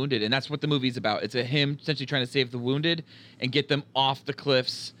some of the wounded, and that's what the movie's about. It's him essentially trying to save the wounded and get them off the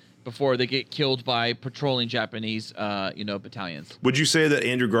cliffs before they get killed by patrolling Japanese, battalions. Would you say that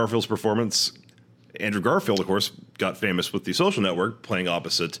Andrew Garfield's performance? Andrew Garfield, of course, got famous with The Social Network, playing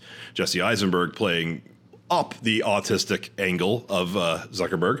opposite Jesse Eisenberg, playing up the autistic angle of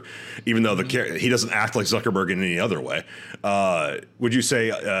Zuckerberg, even though he doesn't act like Zuckerberg in any other way. Would you say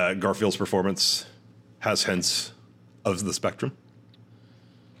Garfield's performance has hints of the spectrum?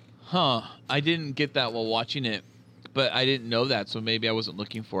 I didn't get that while watching it, but I didn't know that, so maybe I wasn't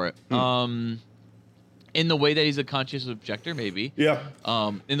looking for it. In the way that he's a conscious objector, maybe. Yeah.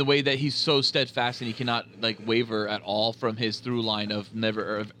 In the way that he's so steadfast and he cannot waver at all from his through line of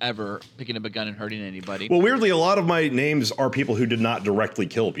never ever picking up a gun and hurting anybody. Well, weirdly, a lot of my names are people who did not directly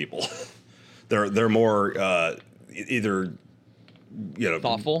kill people. They're more either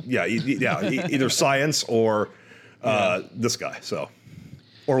thoughtful. Yeah, either science or this guy. So,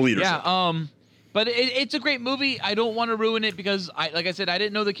 or leadership. Yeah. But it's a great movie. I don't want to ruin it because, like I said, I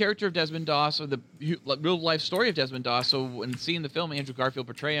didn't know the character of Desmond Doss or the real life story of Desmond Doss. So when seeing the film Andrew Garfield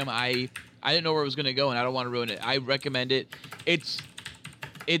portray him, I didn't know where it was going to go, and I don't want to ruin it. I recommend it. It's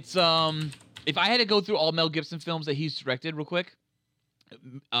if I had to go through all Mel Gibson films that he's directed real quick,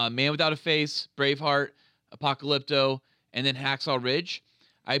 Man Without a Face, Braveheart, Apocalypto, and then Hacksaw Ridge,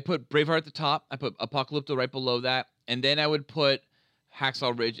 I put Braveheart at the top. I put Apocalypto right below that. And then I would put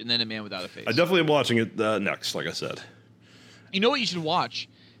Hacksaw Ridge and then A Man Without a Face. I definitely am watching it next, like I said. You know what you should watch?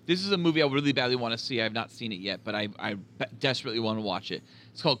 This is a movie I really badly want to see. I have not seen it yet, but I desperately want to watch it.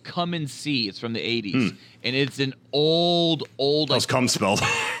 It's called Come and See. It's from the 80s. And it's an old... How's cum spelled?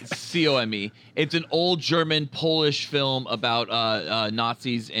 C-O-M-E. It's an old German, Polish film about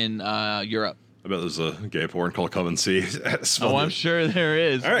Nazis in Europe. I bet there's a gay porn called Come and See. Oh, I'm sure there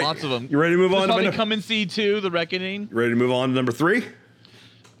is. All right. Lots of them. You ready to move on? Probably Come and See 2, The Reckoning. You ready to move on to number 3?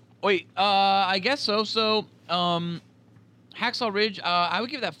 Wait, I guess so. So, Hacksaw Ridge, I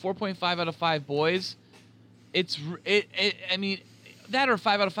would give that 4.5 out of 5 boys. I mean, that or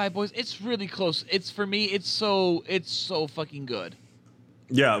 5 out of 5 boys. It's really close. For me, it's so fucking good.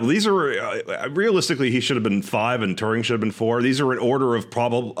 Yeah, these are realistically he should have been 5 and Turing should have been 4. These are in order of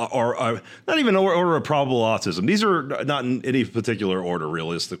probable, or not even order of probable autism. These are not in any particular order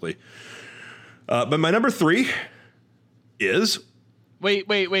realistically. But my number 3 is. Wait.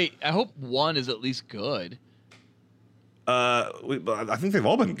 I hope 1 is at least good. I think they've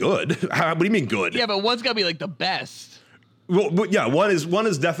all been good. What do you mean good? Yeah, but 1's got to be like the best. Well, yeah, one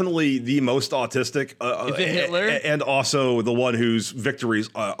is definitely the most autistic. Is it Hitler? And also the one whose victories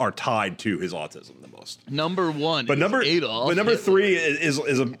are tied to his autism the most. Number 1 But is number Adolf. But number 3 is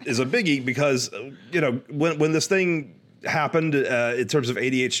a biggie because when this thing happened in terms of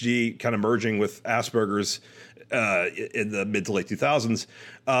ADHD kind of merging with Asperger's in the mid to late 2000s,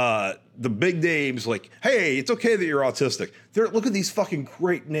 the big names like, hey, it's okay that you're autistic. Look at these fucking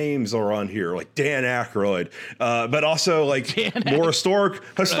great names are on here, like Dan Aykroyd, but also like more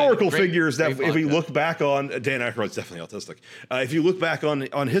historical figures that if we look back on, Dan Aykroyd's definitely autistic. If you look back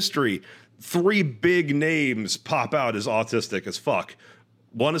on history, 3 big names pop out as autistic as fuck.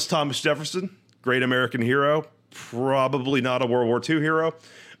 One is Thomas Jefferson, great American hero, probably not a World War II hero.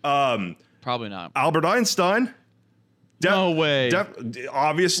 Probably not. Albert Einstein. No way.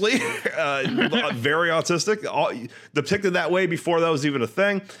 Obviously, very autistic. Depicted that way before that was even a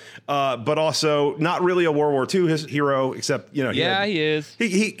thing, but also not really a World War II hero, except he is.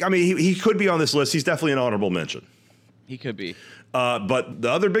 He could be on this list. He's definitely an honorable mention. He could be. But the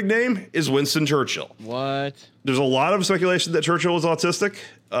other big name is Winston Churchill. What? There's a lot of speculation that Churchill was autistic.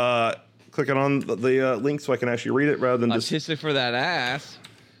 Clicking on the link so I can actually read it rather than autistic for that ass.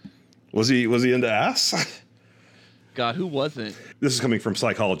 Was he into ass? God, who wasn't? This is coming from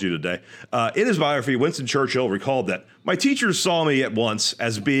Psychology Today. In his biography, Winston Churchill recalled that my teachers saw me at once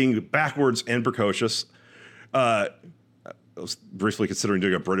as being backwards and precocious. I was briefly considering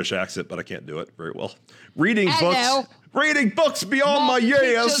doing a British accent, but I can't do it very well. Reading books beyond my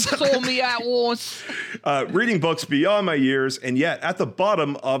years. Saw me at once. Reading books beyond my years, and yet at the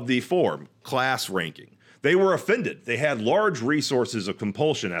bottom of the form, class ranking. They were offended. They had large resources of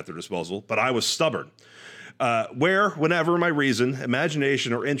compulsion at their disposal, but I was stubborn. Whenever my reason,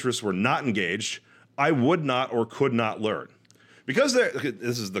 imagination, or interests were not engaged, I would not or could not learn. That's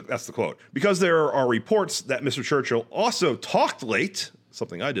the quote. Because there are reports that Mr. Churchill also talked late,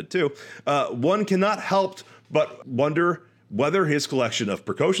 something I did too, one cannot help but wonder whether his collection of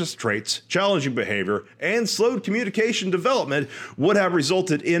precocious traits, challenging behavior, and slowed communication development would have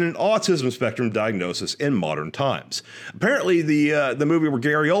resulted in an autism spectrum diagnosis in modern times. Apparently, the movie where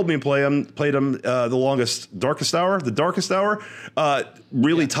Gary Oldman played him, The Darkest Hour,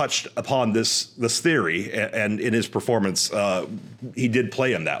 really touched upon this theory, and in his performance, he did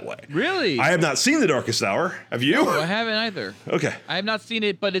play him that way. Really? I have not seen The Darkest Hour. Have you? No, I haven't either. Okay. I have not seen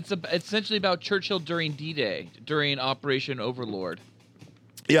it, but it's essentially about Churchill during D-Day, during Operation Overlord.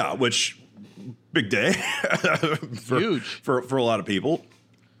 Yeah, which big day. Huge for a lot of people.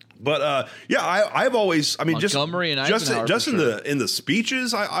 But I've always, Montgomery and Eisenhower just in the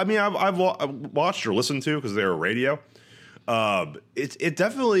speeches. I've watched or listened to because they're radio. He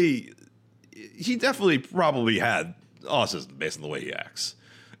definitely probably had autism based on the way he acts,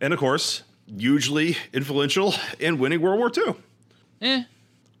 and of course, hugely influential in winning World War II.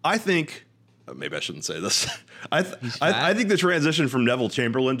 I think. Maybe I shouldn't say this. I think the transition from Neville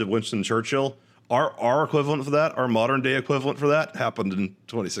Chamberlain to Winston Churchill, our equivalent for that, our modern day equivalent for that, happened in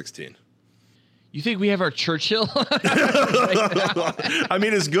 2016. You think we have our Churchill? I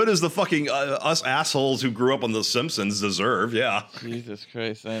mean, as good as the fucking us assholes who grew up on The Simpsons deserve, yeah. Jesus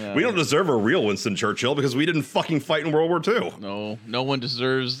Christ, I know. We don't deserve a real Winston Churchill because we didn't fucking fight in World War II. No one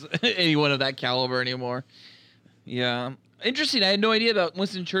deserves anyone of that caliber anymore. Yeah. Interesting. I had no idea about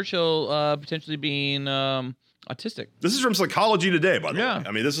Winston Churchill potentially being Autistic. This is from Psychology Today, by the Yeah. way.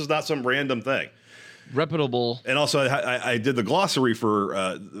 I mean, this is not some random thing. Reputable. And also, I did the glossary for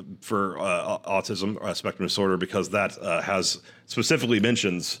autism spectrum disorder because that has specifically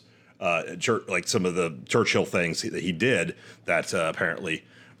mentions like some of the Churchill things that he did that apparently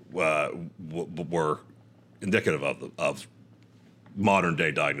were indicative of modern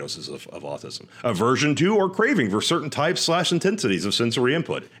day diagnosis of autism. Aversion to or craving for certain types / intensities of sensory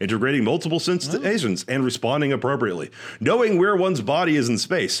input, integrating multiple sensations and responding appropriately, knowing where one's body is in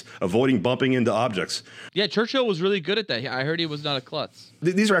space, avoiding bumping into objects. Yeah, Churchill was really good at that. I heard he was not a klutz.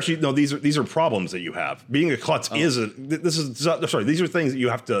 These are actually these are problems that you have. Being a klutz these are things that you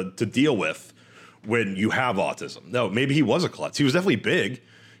have to deal with when you have autism. No, maybe he was a klutz. He was definitely big.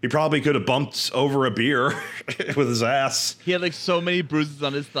 He probably could have bumped over a beer with his ass. He had like so many bruises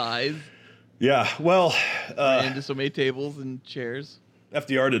on his thighs. Yeah, well, Ran into so many tables and chairs.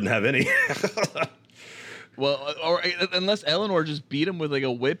 FDR didn't have any. Well, or unless Eleanor just beat him with like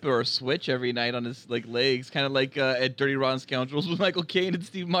a whip or a switch every night on his like legs, kind of like at Dirty Rotten Scoundrels with Michael Caine and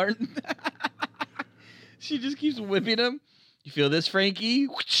Steve Martin. She just keeps whipping him. You feel this, Frankie?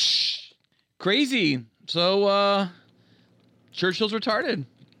 Crazy. So Churchill's retarded.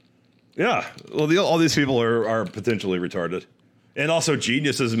 Yeah, well, all these people are potentially retarded, and also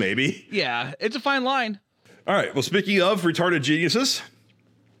geniuses, maybe. Yeah, it's a fine line. All right. Well, speaking of retarded geniuses,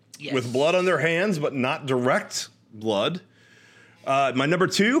 Yes. with blood on their hands, but not direct blood, my number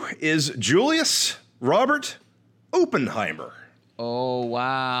 2 is Julius Robert Oppenheimer. Oh,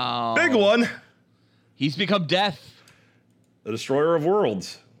 wow. Big one, He's become death. the destroyer of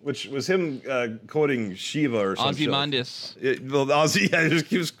worlds, which was him quoting Shiva or something. Ozymandias. Well, Ozzy,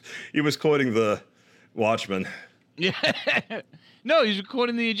 yeah, he was quoting the Watchmen. Yeah. No, he's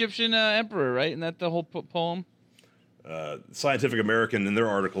quoting the Egyptian emperor, right? Isn't that the whole poem? Scientific American, in their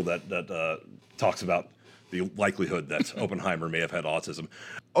article that talks about the likelihood that Oppenheimer may have had autism.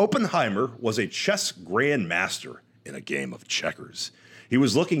 Oppenheimer was a chess grandmaster in a game of checkers. He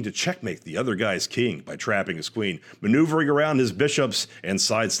was looking to checkmate the other guy's king by trapping his queen, maneuvering around his bishops and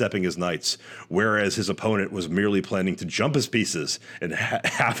sidestepping his knights, whereas his opponent was merely planning to jump his pieces and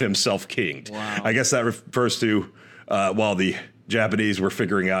have himself kinged. Wow. I guess that refers to while the Japanese were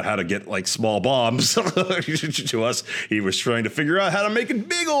figuring out how to get like small bombs to us, he was trying to figure out how to make a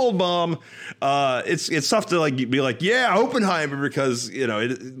big old bomb. It's tough to like be like, yeah, Oppenheimer, because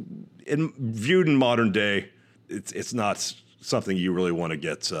viewed in modern day, it's not something you really want to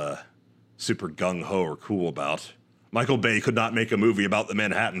get super gung-ho or cool about. Michael Bay could not make a movie about the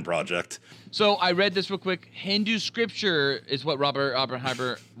Manhattan Project. So I read this real quick. Hindu scripture is what Robert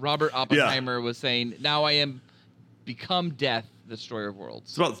Oppenheimer was saying. Now I am become death, the destroyer of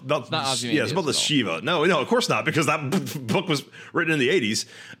worlds. It's about not Ozymandias yeah, it's about the at all. Shiva. No, of course not, because that book was written in the 80s.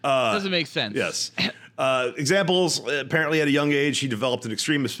 Doesn't make sense. Yes. Examples, apparently at a young age, he developed an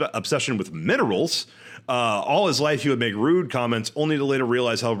extreme obsession with minerals. All his life, he would make rude comments only to later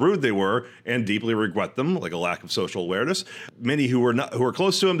realize how rude they were and deeply regret them, like a lack of social awareness. Many who were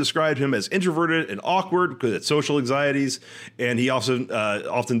close to him described him as introverted and awkward because of social anxieties, and he also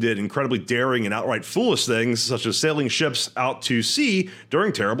often did incredibly daring and outright foolish things, such as sailing ships out to sea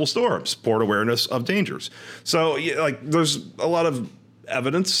during terrible storms, poor awareness of dangers. So, there's a lot of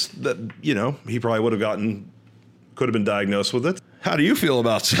evidence that, he probably could have been diagnosed with it. How do you feel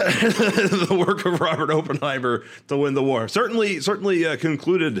about the work of Robert Oppenheimer to win the war? Certainly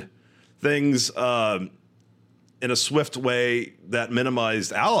concluded things in a swift way that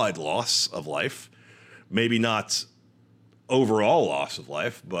minimized Allied loss of life. Maybe not overall loss of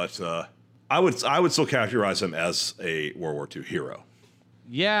life, but I would still characterize him as a World War II hero.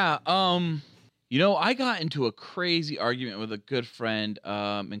 Yeah. I got into a crazy argument with a good friend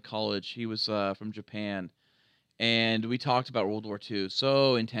in college. He was from Japan. And we talked about World War II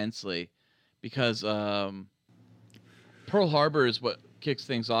so intensely because Pearl Harbor is what kicks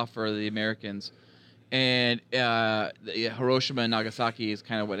things off for the Americans. And Hiroshima and Nagasaki is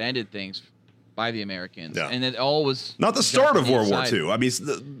kind of what ended things by the Americans. Yeah. And it all was... Not the start of World War II. I mean,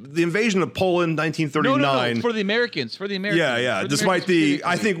 the invasion of Poland, 1939... No, for the Americans. Yeah. Despite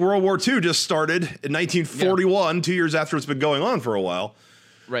I think World War II just started in 1941, 2 years after it's been going on for a while.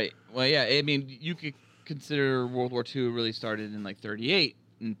 Right. Well, yeah, I mean, you could consider World War II really started in like 38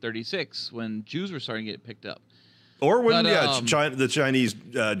 and 36 when Jews were starting to get picked up. Or when the Chinese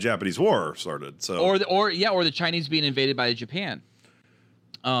Japanese War started. So or the Chinese being invaded by Japan.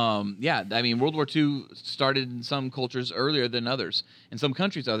 I mean World War II started in some cultures earlier than others, in some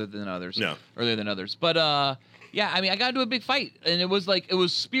countries earlier than others. But I mean I got into a big fight and it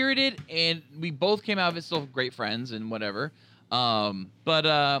was spirited and we both came out of it still great friends and whatever.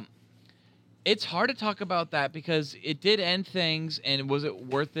 It's hard to talk about that because it did end things, and was it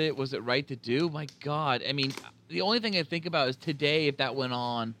worth it? Was it right to do? My God. I mean, the only thing I think about is today, if that went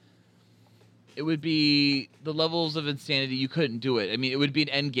on, it would be the levels of insanity. You couldn't do it. I mean, it would be an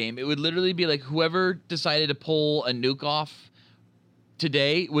end game. It would literally be like whoever decided to pull a nuke off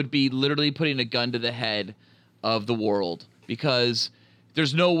today would be literally putting a gun to the head of the world, because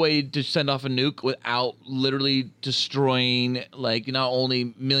there's no way to send off a nuke without literally destroying, like, not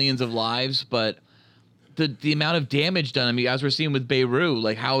only millions of lives, but the amount of damage done. I mean, as we're seeing with Beirut,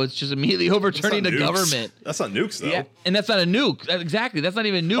 like how it's just immediately overturning the government. That's not nukes, though. Yeah, and that's not a nuke. Exactly. That's not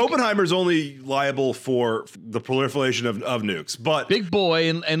even a nuke. Oppenheimer's only liable for the proliferation of nukes, but Big Boy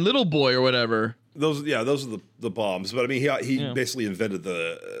and Little Boy or whatever. those are the bombs. But I mean, he basically invented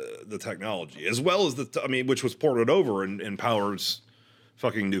the technology, as well as which was ported over and powers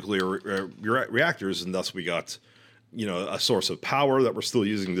fucking nuclear reactors, and thus we got, a source of power that we're still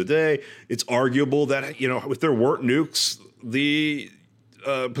using today. It's arguable that, if there weren't nukes, the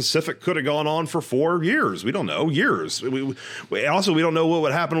Pacific could have gone on for 4 years. We don't know. Years. We don't know what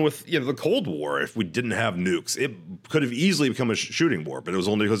would happen with the Cold War if we didn't have nukes. It could have easily become a shooting war, but it was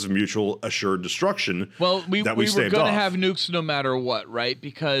only because of mutual assured destruction. Well, we were going to have nukes no matter what, right?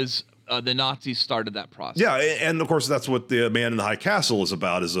 Because the Nazis started that process. Yeah, and of course that's what the Man in the High Castle is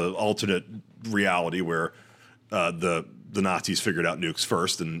about, is an alternate reality where the Nazis figured out nukes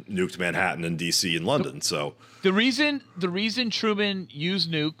first and nuked Manhattan and D.C. and London. So the reason Truman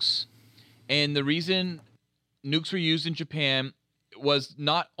used nukes, and the reason nukes were used in Japan, was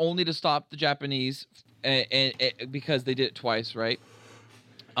not only to stop the Japanese, and because they did it twice, right?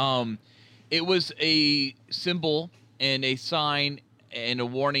 It was a symbol and a sign and a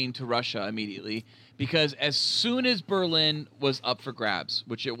warning to Russia immediately, because as soon as Berlin was up for grabs,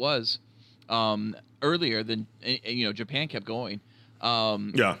 which it was earlier than Japan kept going,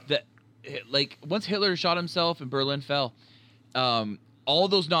 that, like, once Hitler shot himself and Berlin fell, all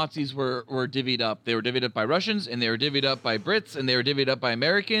those Nazis were divvied up. They were divvied up by Russians, and they were divvied up by Brits, and they were divvied up by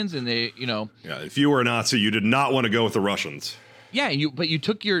Americans, and they, Yeah, if you were a Nazi, you did not want to go with the Russians. Yeah, but you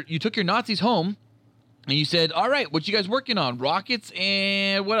took your Nazis home. And you said, all right, what you guys working on? Rockets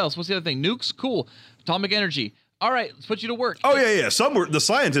and what else? What's the other thing? Nukes? Cool. Atomic energy. All right, let's put you to work. Oh, yeah. The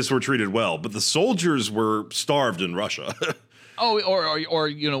scientists were treated well, but the soldiers were starved in Russia.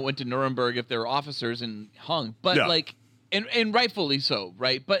 or went to Nuremberg if they were officers and hung. But and rightfully so,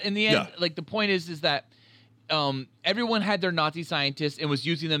 right? But in the end, like, the point is that everyone had their Nazi scientists and was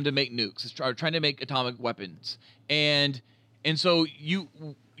using them to make nukes, trying to make atomic weapons. And so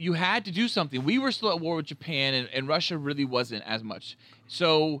you had to do something. We were still at war with Japan, and Russia really wasn't as much.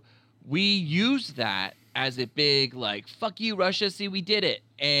 So we used that as a big, like, fuck you, Russia, see, we did it.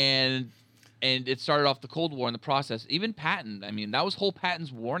 And it started off the Cold War in the process. Even Patton, I mean, that was whole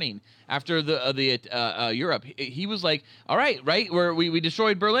Patton's warning after the Europe. He was like, all right, we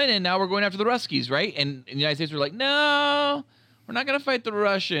destroyed Berlin, and now we're going after the Ruskies, right? And the United States were like, no, we're not going to fight the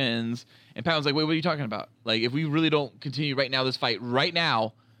Russians. And Patton was like, wait, what are you talking about? Like, if we really don't continue right now, this fight right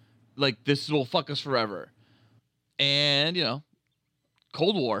now, like, this will fuck us forever. And,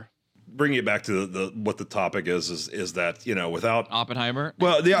 Cold War. Bringing it back to what the topic is that, without Oppenheimer.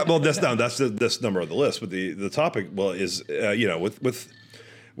 Well, that's this number on the list, but the topic, is with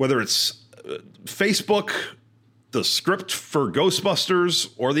whether it's Facebook, the script for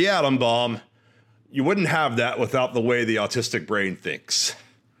Ghostbusters, or the atom bomb, you wouldn't have that without the way the autistic brain thinks.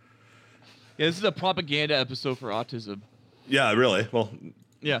 Yeah, this is a propaganda episode for autism. Yeah, really. Well,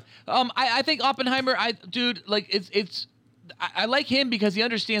 yeah. I think Oppenheimer, I like him because he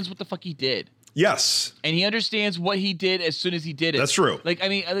understands what the fuck he did. Yes. And he understands what he did as soon as he did it. That's true. Like, I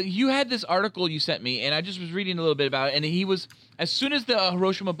mean, you had this article you sent me, and I just was reading a little bit about it, and he was, as soon as the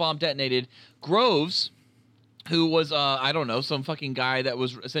Hiroshima bomb detonated, Groves, who was, I don't know, some fucking guy that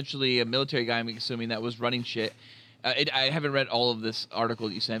was essentially a military guy, I'm assuming, that was running shit. I haven't read all of this article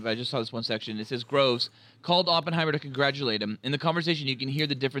that you sent, but I just saw this one section. It says Groves called Oppenheimer to congratulate him. In the conversation, you can hear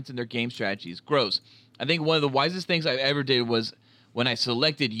the difference in their game strategies. Groves, I think one of the wisest things I ever did was when I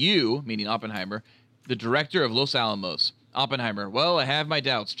selected you, meaning Oppenheimer, the director of Los Alamos. Oppenheimer, well, I have my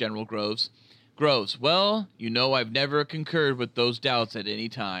doubts, General Groves. Groves, well, I've never concurred with those doubts at any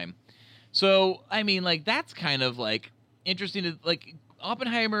time. So, I mean, like, that's kind of, like, interesting. Like,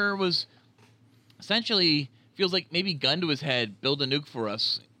 Oppenheimer was essentially, feels like maybe gun to his head, build a nuke for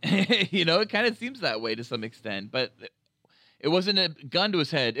us. It kind of seems that way to some extent, but it wasn't a gun to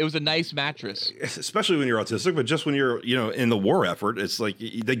his head. It was a nice mattress. Especially when you're autistic, but just when you're, in the war effort, it's like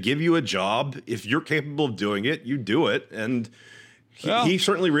they give you a job. If you're capable of doing it, you do it. And he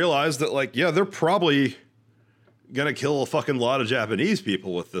certainly realized that, like, they're probably going to kill a fucking lot of Japanese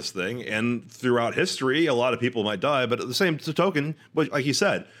people with this thing. And throughout history, a lot of people might die. But at the same token, like you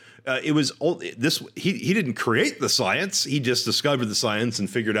said, it was this. He didn't create the science. He just discovered the science and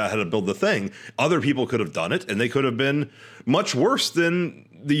figured out how to build the thing. Other people could have done it, and they could have been much worse than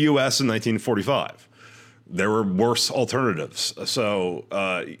the U.S. in 1945. There were worse alternatives. So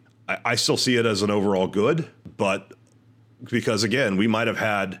I still see it as an overall good, but because again, we might have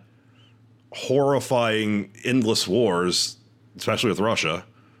had horrifying, endless wars, especially with Russia,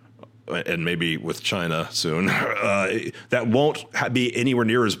 and maybe with China soon, that won't be anywhere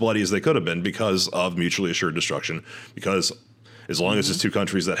near as bloody as they could have been because of mutually assured destruction. Because as long as it's two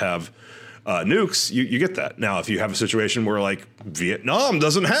countries that have nukes, you get that. Now, if you have a situation where like Vietnam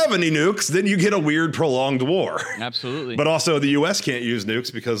doesn't have any nukes, then you get a weird prolonged war. Absolutely. But also the U.S. can't use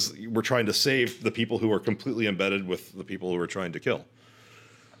nukes because we're trying to save the people who are completely embedded with the people who are trying to kill.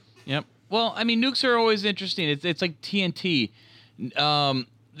 Yep. Well, I mean, nukes are always interesting. It's like TNT.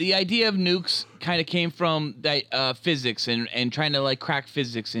 The idea of nukes kind of came from that physics and trying to like crack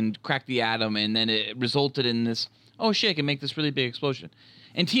physics and crack the atom, and then it resulted in this, oh shit, I can make this really big explosion.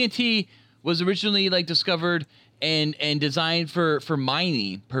 And TNT was originally like discovered and designed for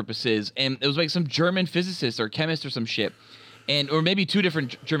mining purposes, and it was like some German physicist or chemist or some shit, or maybe two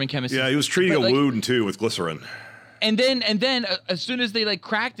different German chemists. Yeah, he was treating a wound too with glycerin. And then as soon as they like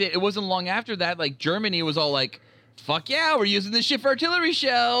cracked it, it wasn't long after that like Germany was all like, fuck yeah, we're using this shit for artillery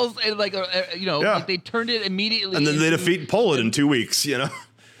shells, and like like they turned it immediately. And then they defeat Poland in 2 weeks, you know.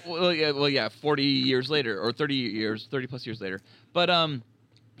 Well, yeah, 40 years later or 30 plus years later. But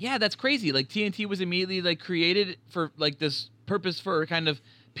yeah, that's crazy. Like TNT was immediately like created for like this purpose for kind of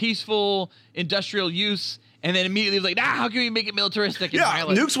peaceful industrial use. And then immediately was like, how can we make it militaristic and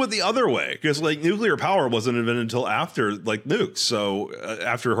violent? Nukes went the other way because like nuclear power wasn't invented until after like nukes. So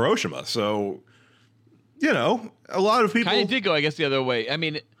after Hiroshima. So, you know, a lot of people kind of did go, I guess, the other way. I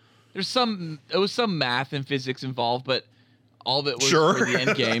mean, there was some math and physics involved, but all of it was for the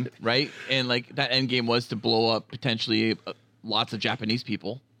end game, right? And like that end game was to blow up potentially lots of Japanese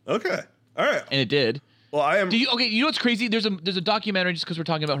people. Okay, all right, and it did. Well, I am. You know what's crazy? There's a documentary, just because we're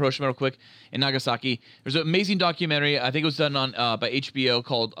talking about Hiroshima real quick, and Nagasaki. There's an amazing documentary. I think it was done on by HBO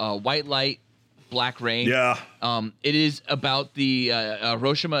called White Light, Black Rain. Yeah. It is about the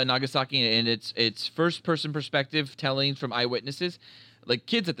Hiroshima and Nagasaki, and it's first person perspective telling from eyewitnesses, like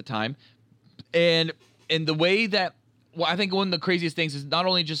kids at the time, and the way that. Well, I think one of the craziest things is not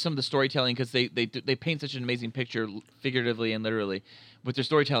only just some of the storytelling, because they paint such an amazing picture, figuratively and literally, with their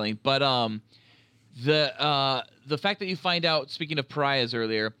storytelling, but the fact that you find out, speaking of pariahs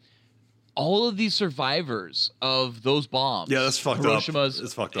earlier, all of these survivors of those bombs, that's fucked Hiroshima's up.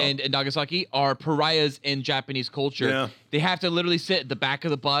 It's fucked up. And Nagasaki are pariahs in Japanese culture. Yeah. They have to literally sit at the back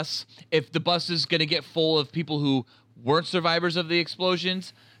of the bus. If the bus is going to get full of people who weren't survivors of the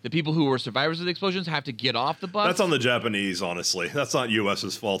explosions, the people who were survivors of the explosions have to get off the bus. That's on the Japanese, honestly. That's not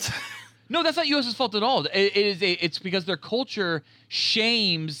U.S.'s fault. No, that's not U.S.'s fault at all. It's because their culture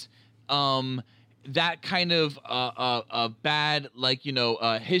shames that kind of bad, like,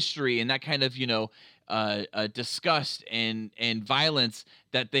 history and that kind of, disgust and violence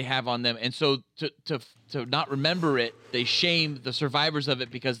that they have on them. And so to not remember it, they shame the survivors of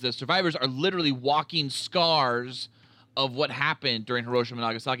it, because the survivors are literally walking scars of what happened during Hiroshima and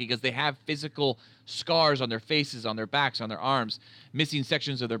Nagasaki, because they have physical scars on their faces, on their backs, on their arms, missing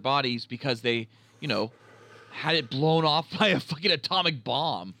sections of their bodies because they, had it blown off by a fucking atomic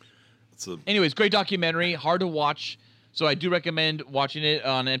bomb. Anyways, great documentary, hard to watch, so I do recommend watching it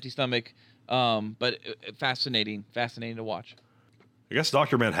on an empty stomach, but fascinating to watch. I guess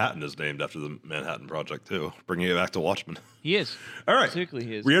Dr. Manhattan is named after the Manhattan Project, too, bringing it back to Watchmen. He is. All right. Specifically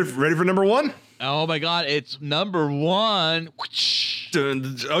he is. Ready for number one? Oh, my God. It's number one.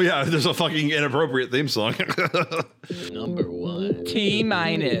 Oh, yeah. There's a fucking inappropriate theme song. Number one.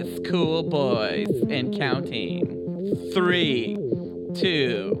 T-minus Cool Boys and counting. 3,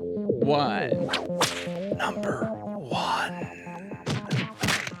 2, 1. Number one.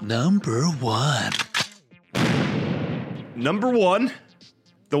 Number one. Number one,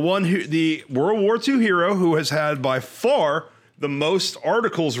 the World War II hero who has had by far the most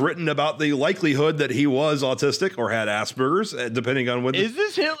articles written about the likelihood that he was autistic or had Asperger's, depending on when. Is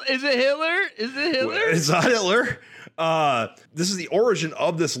it Hitler? It's not Hitler. This is the origin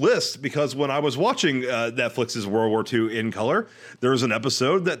of this list, because when I was watching Netflix's World War II in color, there was an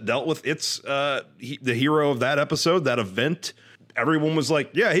episode that dealt with the hero of that episode, that event. Everyone was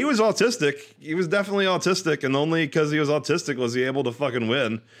like, yeah, he was autistic. He was definitely autistic, and only because he was autistic was he able to fucking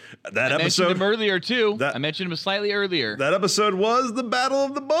win. I mentioned him earlier, too. I mentioned him slightly earlier. That episode was the Battle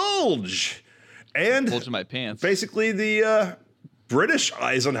of the Bulge. And bulging my pants. basically the British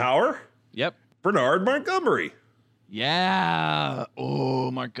Eisenhower, Yep. Bernard Montgomery. Yeah.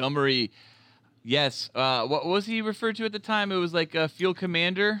 Oh, Montgomery. Yes. What was he referred to at the time? It was like a field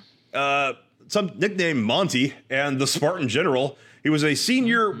commander. Some nickname Monty, and the Spartan General. He was a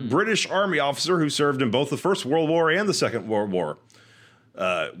senior British Army officer who served in both the First World War and the Second World War,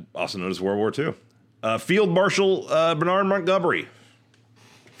 also known as World War II. Field Marshal Bernard Montgomery,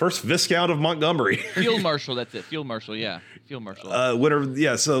 first Viscount of Montgomery. Field Marshal, that's it. Field Marshal, yeah. Field Marshal.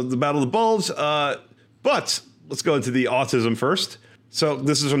 So the Battle of the Bulge. But let's go into the autism first. So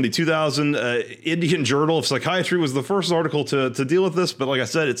this is from the 2000 Indian Journal of Psychiatry was the first article to deal with this. But like I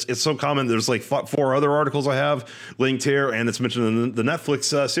said, it's so common. There's like 4 other articles I have linked here, and it's mentioned in the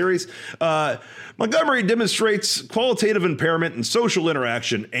Netflix series. Montgomery demonstrates qualitative impairment in social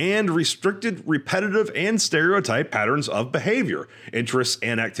interaction and restricted, repetitive, and stereotype patterns of behavior, interests,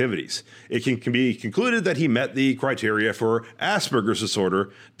 and activities. It can be concluded that he met the criteria for Asperger's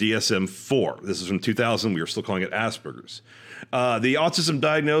disorder, DSM-4. This is from 2000. We are still calling it Asperger's. The autism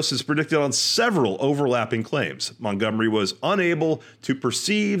diagnosis is predicted on several overlapping claims. Montgomery was unable to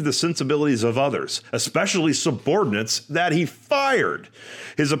perceive the sensibilities of others, especially subordinates that he fired.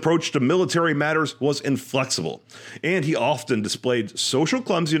 His approach to military matters was inflexible, and he often displayed social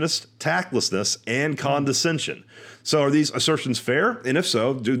clumsiness, tactlessness, and condescension. So are these assertions fair? And if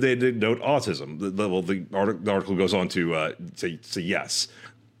so, do they denote autism? The article goes on to say yes.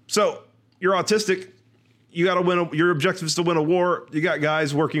 So you're autistic. You got to win. Your objective is to win a war. You got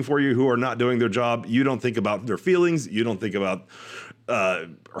guys working for you who are not doing their job. You don't think about their feelings. You don't think about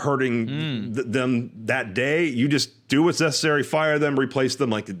hurting them that day. You just do what's necessary, fire them, replace them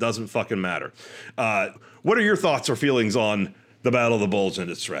like it doesn't fucking matter. What are your thoughts or feelings on the Battle of the Bulge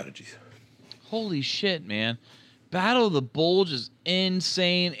and its strategies? Holy shit, man. Battle of the Bulge is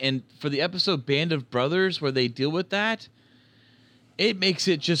insane. And for the episode Band of Brothers where they deal with that, it makes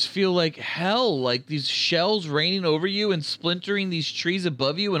it just feel like hell, like these shells raining over you and splintering these trees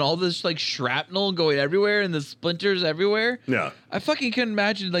above you and all this like shrapnel going everywhere and the splinters everywhere. Yeah. I fucking couldn't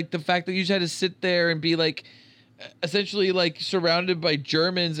imagine like the fact that you just had to sit there and be like essentially like surrounded by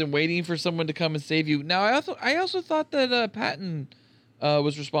Germans and waiting for someone to come and save you. Now, I also thought that Patton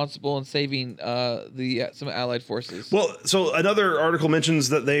was responsible in saving some Allied forces. Well, so another article mentions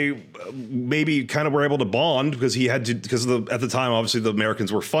that they maybe kind of were able to bond because he had to, at the time, obviously the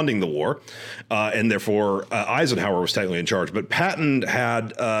Americans were funding the war, and therefore Eisenhower was technically in charge. But Patton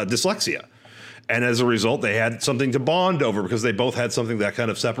had dyslexia. And as a result, they had something to bond over because they both had something that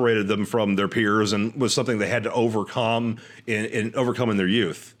kind of separated them from their peers and was something they had to overcome in their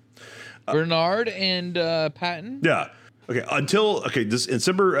youth. Bernard and Patton? Yeah. Okay, this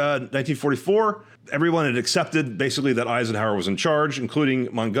December 1944, everyone had accepted basically that Eisenhower was in charge, including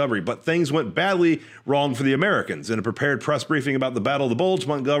Montgomery, but things went badly wrong for the Americans. In a prepared press briefing about the Battle of the Bulge,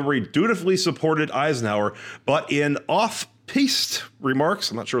 Montgomery dutifully supported Eisenhower, but in off-piste remarks,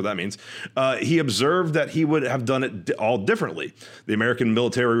 I'm not sure what that means, he observed that he would have done it all differently. The American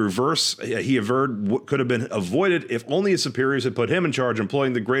military reverse, he averred, could have been avoided if only his superiors had put him in charge,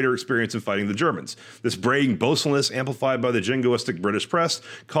 employing the greater experience in fighting the Germans. This braying boastfulness, amplified by the jingoistic British press,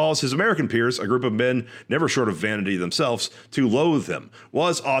 caused his American peers, a group of men never short of vanity themselves, to loathe him.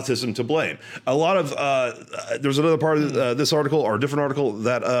 Was autism to blame? A lot of there's another part of this article, or a different article,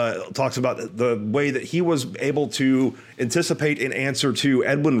 that talks about the way that he was able to anticipate and answer to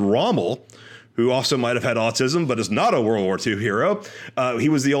Edwin Rommel, who also might have had autism, but is not a World War II hero. He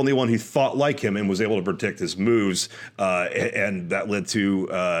was the only one who thought like him and was able to predict his moves, and that led to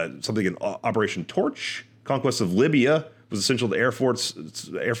something in Operation Torch. Conquest of Libya was essential to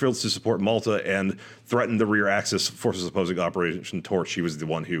airfields to support Malta and threatened the rear axis forces opposing Operation Torch. He was the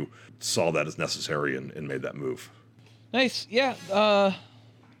one who saw that as necessary and made that move. Nice, yeah.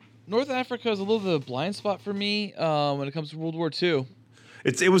 North Africa is a little bit of a blind spot for me when it comes to World War II.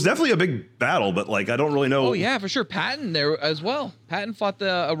 It was definitely a big battle, but like I don't really know. Oh yeah, for sure. Patton there as well. Patton fought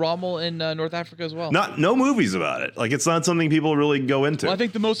the Rommel in North Africa as well. No movies about it. Like it's not something people really go into. Well, I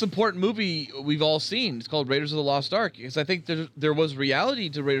think the most important movie we've all seen is called Raiders of the Lost Ark, because I think there was reality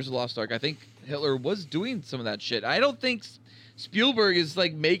to Raiders of the Lost Ark. I think Hitler was doing some of that shit. I don't think Spielberg is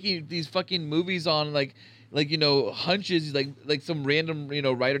like making these fucking movies on like hunches like some random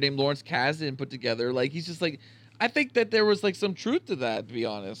writer named Lawrence Kasdan put together. Like he's just like, I think that there was like some truth to that, to be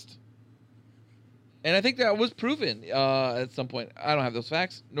honest, and I think that was proven at some point. I don't have those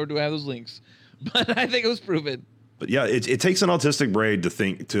facts, nor do I have those links, but I think it was proven. But yeah, it takes an autistic brain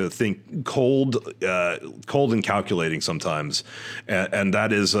to think cold and calculating sometimes, and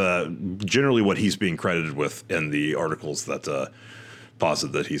that is generally what he's being credited with in the articles that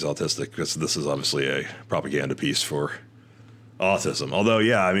posit that he's autistic because this is obviously a propaganda piece for autism. Although,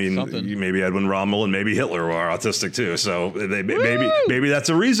 yeah, I mean, maybe Edwin Rommel and maybe Hitler were autistic too. So maybe that's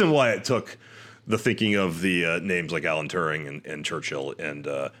a reason why it took the thinking of the names like Alan Turing and Churchill and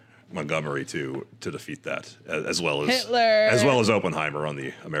Montgomery to defeat that, as well as Hitler, as well as Oppenheimer on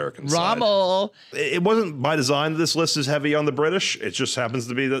the American Rommel. side. It wasn't by design that this list is heavy on the British. It just happens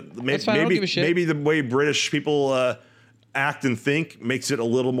to be that maybe the way British people act and think makes it a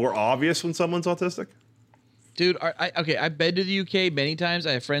little more obvious when someone's autistic. Dude, I've been to the UK many times.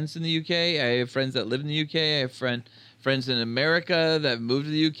 I have friends in the UK. I have friends that live in the UK. I have friends in America that moved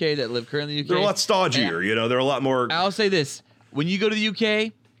to the UK that live currently in the UK. They're a lot stodgier, you know. They're a lot more. I'll say this: when you go to the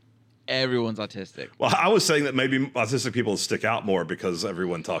UK, everyone's autistic. Well, I was saying that maybe autistic people stick out more because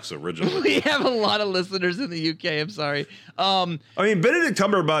everyone talks originally. We have a lot of listeners in the UK. I'm sorry. I mean, Benedict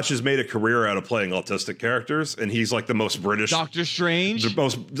Cumberbatch has made a career out of playing autistic characters, and he's like the most British. Doctor Strange. The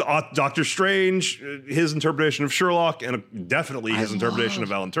most Doctor Strange, his interpretation of Sherlock, and definitely his interpretation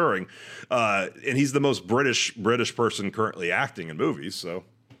of Alan Turing. And he's the most British person currently acting in movies. So.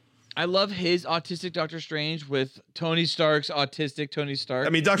 I love his autistic Doctor Strange with Tony Stark's autistic Tony Stark. I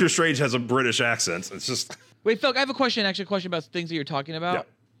mean, Doctor Strange has a British accent. It's just. Wait, Phil, I have a question about things that you're talking about.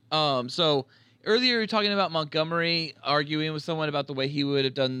 Yeah. So earlier you were talking about Montgomery arguing with someone about the way he would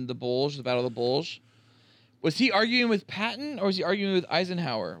have done the Battle of the Bulge. Was he arguing with Patton or was he arguing with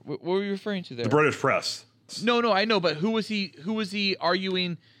Eisenhower? What were you referring to there? The British press. No, I know, but who was he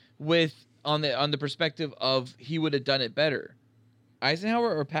arguing with on the perspective of he would have done it better?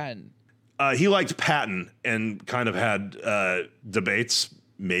 Eisenhower or Patton? He liked Patton and kind of had debates,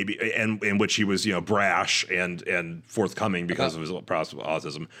 maybe, and in which he was, brash and forthcoming because of his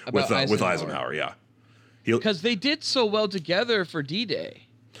autism with Eisenhower. Yeah, because they did so well together for D-Day.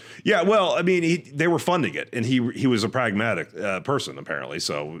 Yeah, well, I mean, they were funding it, and he was a pragmatic person apparently.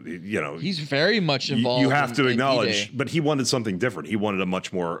 So he's very much involved. You have to acknowledge, D-Day. But he wanted something different. He wanted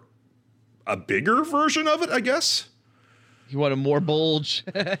a bigger version of it, I guess. He wanted more bulge.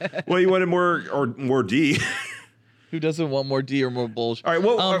 Well, he wanted more D. Who doesn't want more D or more bulge? All right,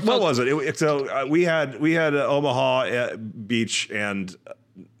 what was it? So we had Omaha Beach and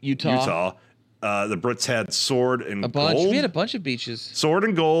Utah. The Brits had Sword and Gold. We had a bunch of beaches. Sword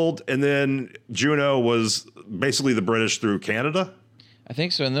and Gold, and then Juneau was basically the British through Canada. I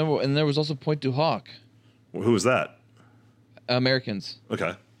think so, and there was also Pointe du Hoc. Who was that? Americans.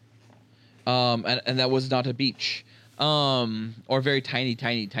 Okay. And that was not a beach. Or a very tiny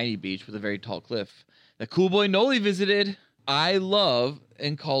beach with a very tall cliff that Cool Boy Noli visited. I love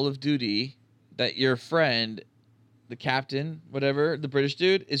in Call of Duty that your friend, the captain, whatever, the British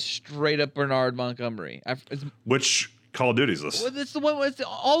dude, is straight up Bernard Montgomery. Which Call of Duty is this? Well, it's the one. It's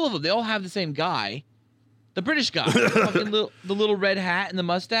all of them. They all have the same guy. The British guy, the little red hat and the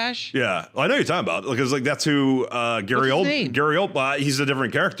mustache. Yeah, well, I know you're talking about because that's who Gary Oldman. He's a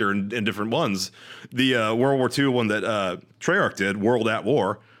different character in different ones. The World War II one that Treyarch did, World at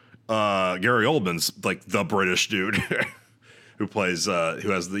War. Gary Oldman's like the British dude who plays who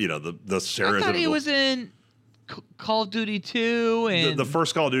has the stereotypical. I thought he was in Call of Duty 2 and the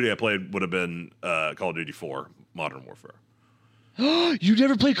first Call of Duty I played would have been Call of Duty 4, Modern Warfare. You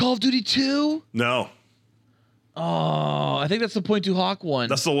never played Call of Duty 2? No. Oh, I think that's the Pointe du Hoc one.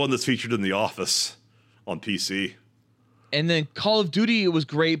 That's the one that's featured in The Office on PC. And then Call of Duty, it was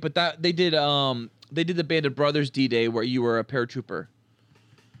great, but they did the Band of Brothers D-Day where you were a paratrooper.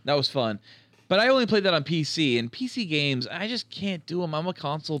 That was fun. But I only played that on PC, and PC games, I just can't do them. I'm a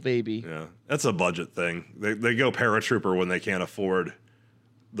console baby. Yeah, that's a budget thing. They go paratrooper when they can't afford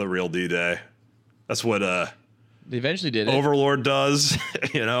the real D-Day. That's what they eventually did it. Overlord does.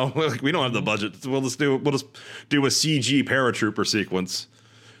 We don't have the budget. We'll just do a CG paratrooper sequence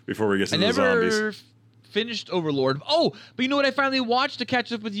before we get to the zombies. I never finished Overlord. Oh, but you know what I finally watched to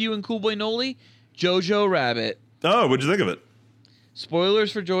catch up with you and Cool Boy Noli? Jojo Rabbit. Oh, what'd you think of it?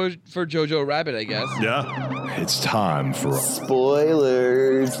 Spoilers for Jojo Rabbit, I guess. Yeah. It's time for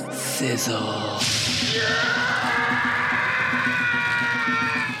spoilers. Sizzle.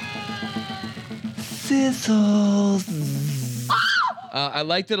 Sizzles. I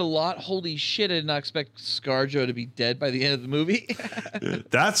liked it a lot. Holy shit, I did not expect ScarJo to be dead by the end of the movie.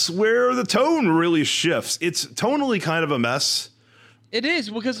 That's where the tone really shifts. It's tonally kind of a mess. It is,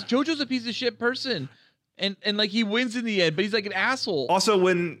 because Jojo's a piece of shit person. And like he wins in the end, but he's like an asshole. Also,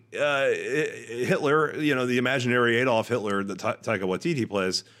 when Hitler, the imaginary Adolf Hitler that Taika Waititi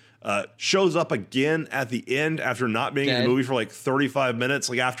plays, shows up again at the end after not being in the movie for like 35 minutes,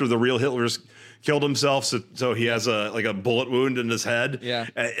 like after the real Hitler's killed himself, so he has a bullet wound in his head. Yeah,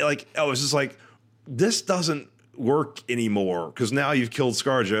 I was just like, this doesn't work anymore because now you've killed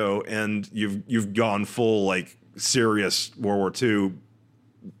ScarJo and you've gone full like serious World War II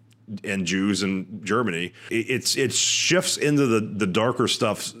and Jews in Germany. It shifts into the darker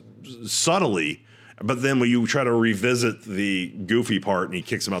stuff subtly, but then when you try to revisit the goofy part and he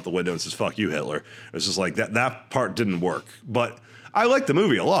kicks him out the window and says "fuck you, Hitler," it's just like that part didn't work. But I liked the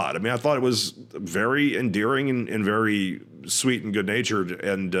movie a lot. I mean, I thought it was very endearing and very sweet and good natured.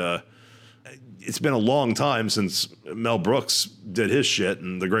 And it's been a long time since Mel Brooks did his shit,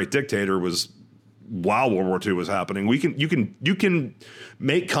 and The Great Dictator was while World War II was happening. You can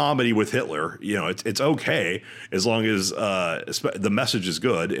make comedy with Hitler. You know, it's okay as long as the message is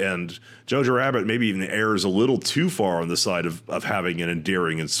good. And Jojo Rabbit maybe even errs a little too far on the side of having an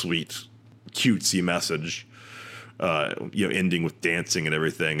endearing and sweet, cutesy message. Ending with dancing and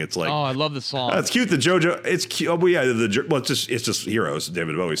everything. It's like, oh, I love the song. It's cute. The JoJo, it's cute. Oh, yeah. It's just Heroes,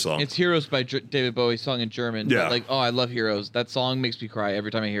 David Bowie song. It's Heroes by David Bowie, song in German. Yeah. But I love Heroes. That song makes me cry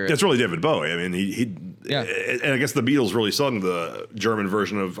every time I hear it. It's really David Bowie. I mean, he Yeah. And I guess the Beatles really sung the German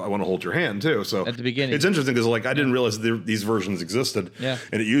version of "I Want to Hold Your Hand" too. So at the beginning, it's interesting because I didn't realize these versions existed. Yeah.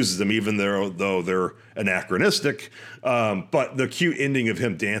 And it uses them even though they're anachronistic. But the cute ending of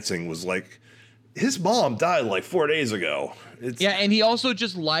him dancing was like. His mom died like 4 days ago. And he also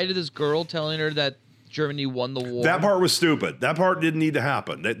just lied to this girl, telling her that Germany won the war. That part was stupid. That part didn't need to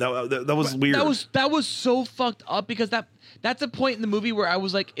happen. That was weird. That was so fucked up because that's a point in the movie where I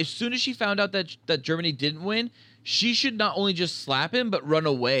was like, as soon as she found out that Germany didn't win, she should not only just slap him but run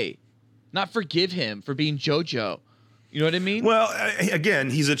away, not forgive him for being JoJo. You know what I mean? Well, again,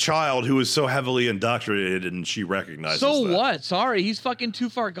 he's a child who was so heavily indoctrinated, and she recognizes so that. what? Sorry, he's fucking too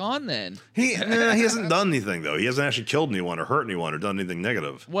far gone then. He hasn't done anything, though. He hasn't actually killed anyone or hurt anyone or done anything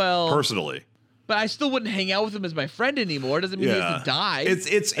negative. Well, personally. But I still wouldn't hang out with him as my friend anymore. Doesn't mean he has to die.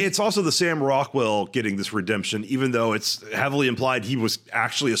 It's also the Sam Rockwell getting this redemption, even though it's heavily implied he was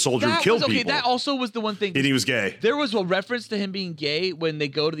actually a soldier who killed people. That also was the one thing. And he was gay. There was a reference to him being gay when they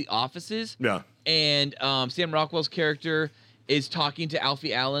go to the offices. Yeah. And Sam Rockwell's character is talking to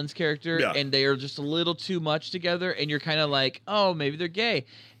Alfie Allen's character, and they are just a little too much together, and you're kind of like, oh, maybe they're gay.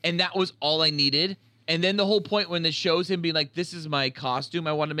 And that was all I needed. And then the whole point when it shows him being like, this is my costume,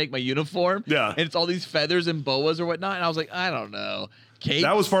 I want to make my uniform. Yeah. And it's all these feathers and boas or whatnot. And I was like, I don't know. Capes?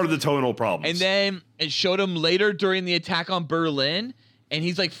 That was part of the tonal problems. And then it showed him later during the attack on Berlin, and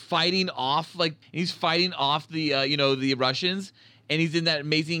he's like fighting off the the Russians. And he's in that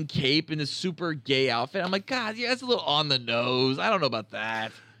amazing cape in this super gay outfit. I'm like, God, yeah, that's a little on the nose. I don't know about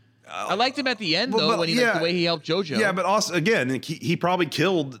that. I liked him at the end, though, when the way he helped JoJo. Yeah, but also, again, he probably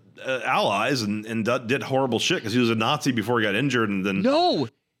killed allies and did horrible shit because he was a Nazi before he got injured. And then No,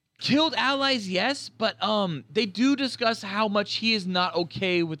 killed allies, yes, but they do discuss how much he is not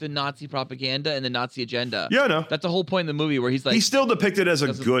okay with the Nazi propaganda and the Nazi agenda. Yeah, I know. That's the whole point in the movie where he's like... He's still depicted as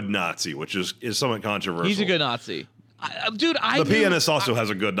a good Nazi, which is somewhat controversial. He's a good Nazi. The pianist also has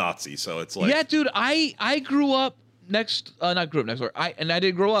a good Nazi, so it's like... Yeah, dude, I grew up not grew up next door. I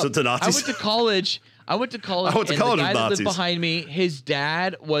didn't grow up. To Nazis? I went to college. I went to college and the guy with that Nazis. lived behind me, his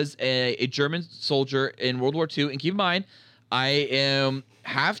dad was a German soldier in World War II. And keep in mind, I am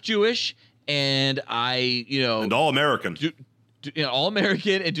half Jewish, and and all American. All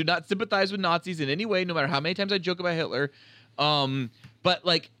American, and do not sympathize with Nazis in any way, no matter how many times I joke about Hitler. But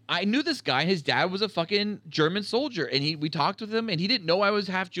I knew this guy. His dad was a fucking German soldier, and we talked with him, and he didn't know I was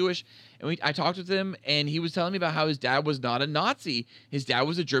half Jewish. And I talked with him, and he was telling me about how his dad was not a Nazi. His dad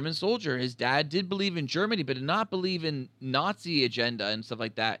was a German soldier. His dad did believe in Germany, but did not believe in Nazi agenda and stuff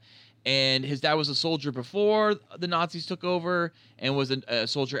like that. And his dad was a soldier before the Nazis took over, and was a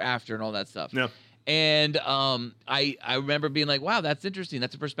soldier after, and all that stuff. Yeah. And I remember being like, wow, that's interesting.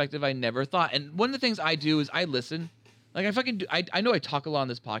 That's a perspective I never thought. And one of the things I do is I listen. Like I fucking do. I know I talk a lot on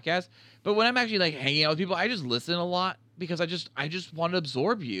this podcast, but when I'm actually hanging out with people, I just listen a lot because I just want to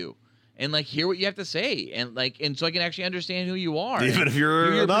absorb you and hear what you have to say and so I can actually understand who you are. Even if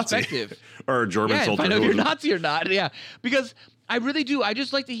you're a Nazi or a German soldier. If I know if you're Nazi or not. Yeah, because I really do. I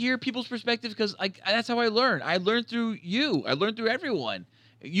just like to hear people's perspectives because that's how I learn. I learn through you. I learn through everyone.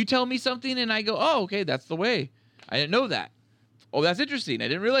 You tell me something and I go, oh, okay, that's the way. I didn't know that. Oh, that's interesting. I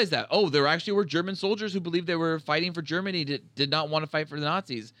didn't realize that. Oh, there actually were German soldiers who believed they were fighting for Germany, did not want to fight for the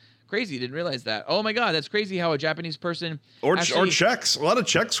Nazis. Crazy. Didn't realize that. Oh, my God. That's crazy how a Japanese person... Or Czechs. A lot of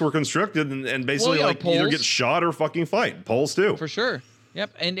Czechs were conscripted and basically either get shot or fucking fight. Poles, too. For sure.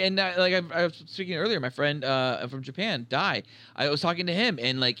 Yep. And I was speaking earlier, my friend from Japan, Dai, I was talking to him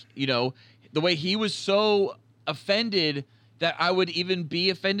and the way he was so offended that I would even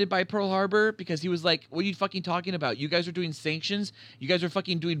be offended by Pearl Harbor, because he was like, what are you fucking talking about? You guys are doing sanctions. You guys are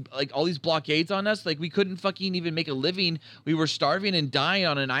fucking doing like all these blockades on us. Like we couldn't fucking even make a living. We were starving and dying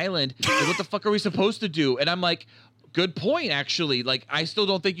on an island. Like, what the fuck are we supposed to do? And I'm like, good point, actually. Like, I still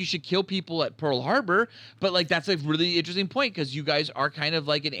don't think you should kill people at Pearl Harbor, but like that's a really interesting point, because you guys are kind of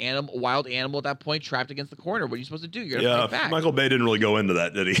like a wild animal at that point, trapped against the corner. What are you supposed to do? You're gonna fight back. Michael Bay didn't really go into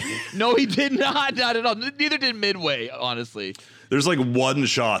that, did he? No, he did not at all. Neither did Midway, honestly. There's like one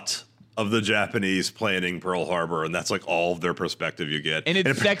shot of the Japanese planning Pearl Harbor, and that's like all of their perspective you get. And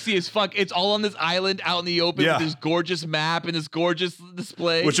it's sexy as fuck. It's all on this island out in the open with this gorgeous map and this gorgeous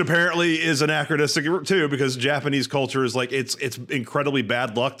display. Which apparently is anachronistic too, because Japanese culture is like, it's incredibly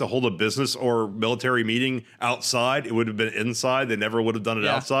bad luck to hold a business or military meeting outside. It would have been inside. They never would have done it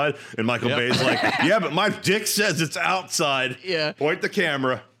outside. And Michael Bay's like, yeah, but my dick says it's outside. Yeah. Point the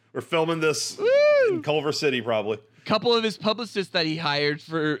camera. We're filming this in Culver City, probably. Couple of his publicists that he hired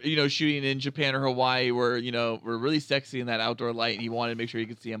for, shooting in Japan or Hawaii were really sexy in that outdoor light, and he wanted to make sure you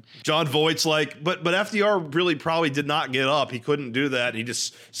could see them. John Voight's like, but FDR really probably did not get up. He couldn't do that. And he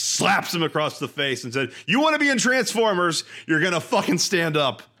just slaps him across the face and said, you want to be in Transformers, you're going to fucking stand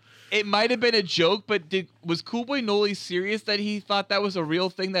up. It might have been a joke, but was Cool Boy Noli serious that he thought that was a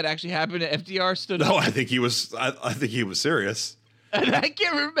real thing that actually happened and FDR stood up? No, I think he was serious. I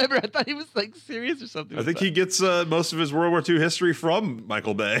can't remember. I thought he was like serious or something. I think he gets most of his World War II history from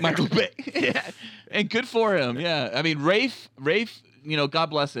Michael Bay. Michael Bay, yeah, and good for him. Yeah, I mean Rafe, God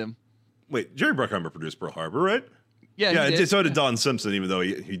bless him. Wait, Jerry Bruckheimer produced Pearl Harbor, right? Yeah. So did Don Simpson, even though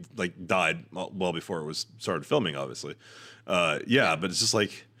he like died well before it was started filming, obviously. But it's just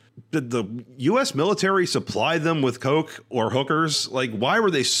like, did the U.S. military supply them with coke or hookers? Like, why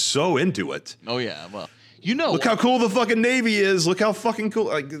were they so into it? Oh yeah, well. Look how cool the fucking Navy is. Look how fucking cool,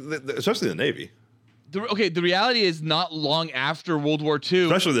 like, especially the Navy. The reality is, not long after World War II,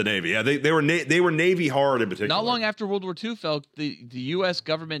 especially the Navy. Yeah, they were Navy hard in particular. Not long after World War II, Felk, the U.S.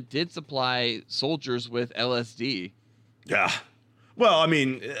 government did supply soldiers with LSD. Yeah. Well, I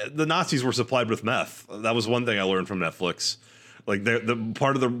mean, the Nazis were supplied with meth. That was one thing I learned from Netflix. Like the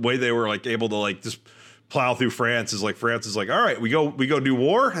part of the way they were like able to like just plow through France is like, all right, we go do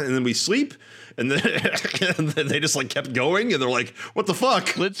war and then we sleep. And then, and then they just like kept going, and they're like, "What the fuck?"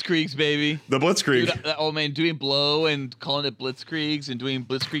 Blitzkriegs, baby. The Blitzkrieg. Dude, oh man, doing blow and calling it Blitzkriegs and doing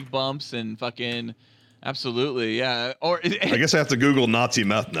Blitzkrieg bumps and fucking, absolutely, yeah. Or I guess I have to Google Nazi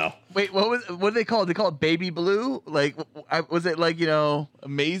meth now. Wait, what did they call it? They call it Baby Blue. Like, was it like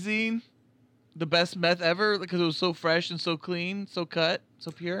amazing, the best meth ever because it was so fresh and so clean, so cut,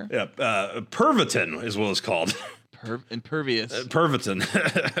 so pure? Yeah, Pervitin is what it's called. Impervious. Pervitin,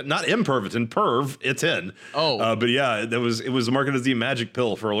 not impervitin. Perv, it's in. Oh, but yeah, it was marketed as the magic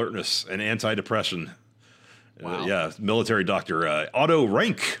pill for alertness and antidepressant. Wow. Military doctor Otto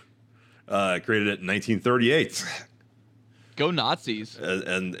Rank created it in 1938. Go Nazis!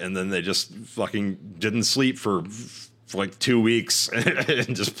 And then they just fucking didn't sleep for like 2 weeks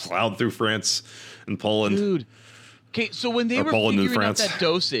and just plowed through France and Poland. Dude. Okay, so when they were figuring out that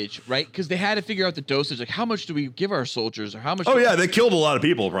dosage, right? Because they had to figure out the dosage, like how much do we give our soldiers, or how much? Oh yeah, they killed a lot of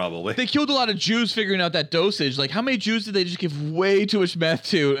people probably. They killed a lot of Jews figuring out that dosage. Like how many Jews did they just give way too much meth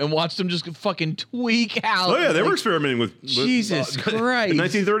to and watch them just fucking tweak out? Oh yeah, they were experimenting with Jesus Christ. In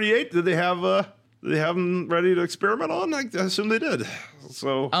 1938, did they have them ready to experiment on? I assume they did.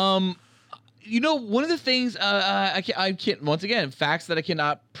 So one of the things I can't, once again, facts that I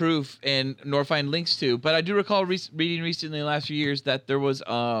cannot prove and nor find links to, but I do recall reading recently in the last few years that there was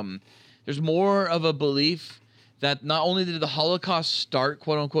there's more of a belief that not only did the Holocaust start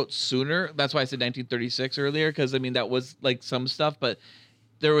quote unquote sooner, that's why I said 1936 earlier, because I mean that was like some stuff, but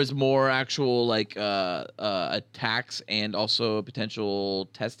there was more actual like attacks and also potential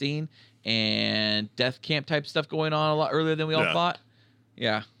testing and death camp type stuff going on a lot earlier than we all thought.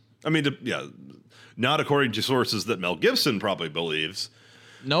 Yeah. I mean, not according to sources that Mel Gibson probably believes.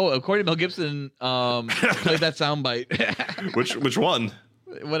 No, according to Mel Gibson, played that soundbite. Which one?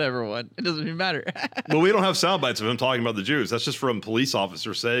 Whatever one. It doesn't even matter. Well, we don't have sound bites of him talking about the Jews. That's just from police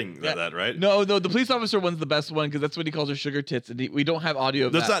officers saying that, right? No, the police officer one's the best one because that's what he calls her sugar tits, and we don't have audio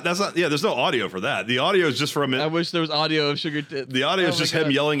of that. That's not. Yeah, there's no audio for that. The audio is just from. I wish there was audio of sugar tits. The audio is just him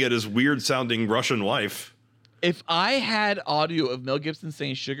yelling at his weird sounding Russian wife. If I had audio of Mel Gibson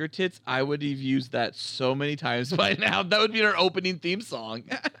saying sugar tits, I would have used that so many times by now. That would be our opening theme song.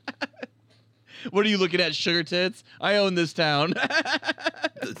 What are you looking at, sugar tits? I own this town.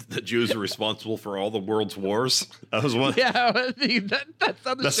 The Jews are responsible for all the world's wars. That was one. Yeah, that's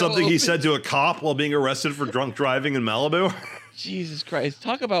how the That's show something he opens. said to a cop while being arrested for drunk driving in Malibu. Jesus Christ.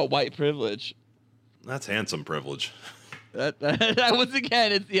 Talk about white privilege. That's handsome privilege. That once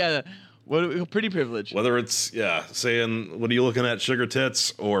again, it's pretty privileged. Whether it's saying, "What are you looking at, sugar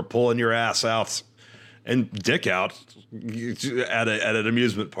tits?" or pulling your ass out and dick out at an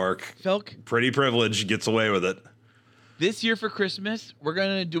amusement park. Felk, Pretty privileged, gets away with it. this year for Christmas, we're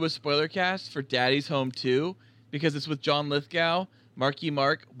gonna do a spoiler cast for Daddy's Home 2 because it's with John Lithgow, Marky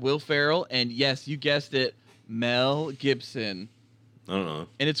Mark, Will Ferrell, and yes, you guessed it, Mel Gibson. I don't know.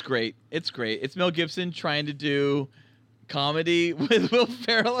 And it's great. It's great. It's Mel Gibson trying to do comedy with Will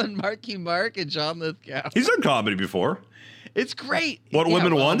Ferrell and Marky Mark and John Lithgow. He's done comedy before. It's great. What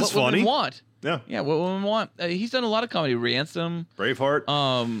Women Want is What funny. Women Want. Yeah. Yeah, What Women Want. He's done a lot of comedy. Ransom.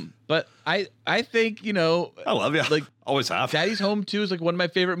 Braveheart. But I think, I love you. like Always have. Daddy's Home 2 is like one of my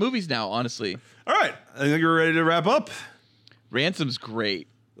favorite movies now, honestly. All right. I think we're ready to wrap up. Ransom's great.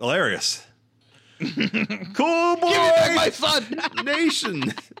 Hilarious. Cool boy Give me back my son.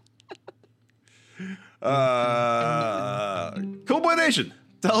 Nation. Cool boy Nation.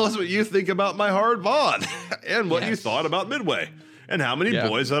 Tell us what you think about My Hard Vaughn and what you thought about Midway. And how many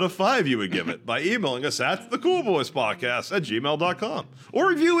boys out of 5 you would give it by emailing us at thecoolboyspodcast@gmail.com. Or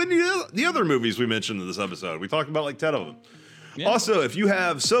review any of the other movies we mentioned in this episode. We talked about like 10 of them. Yeah. Also, if you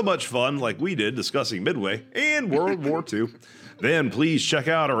have so much fun like we did discussing Midway and World War II, then please check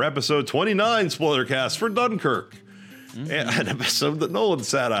out our episode 29 spoiler cast for Dunkirk. An episode that Nolan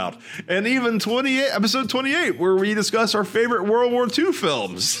sat out. And even episode 28, where we discuss our favorite World War II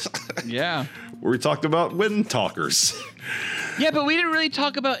films. Yeah. Where we talked about Wind Talkers. Yeah, but we didn't really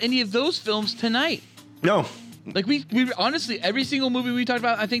talk about any of those films tonight. No. Like we honestly, every single movie we talked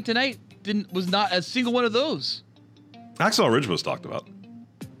about, I think tonight was not a single one of those. Hacksaw Ridge was talked about.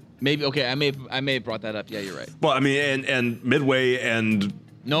 Maybe okay. I may have brought that up. Yeah, you're right. Well, I mean, and Midway and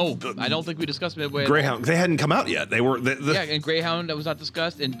no, I don't think we discussed Midway. Greyhound. They hadn't come out yet. They were. Yeah, and Greyhound that was not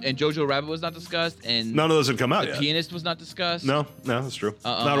discussed, and Jojo Rabbit was not discussed, and none of those had come out yet. The Pianist was not discussed. No, that's true.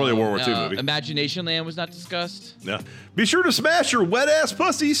 Not really a World War II movie. Imagination Land was not discussed. Yeah. Be sure to smash your wet ass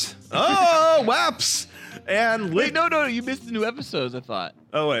pussies. Oh, waps. And wait, no, you missed the new episodes, I thought.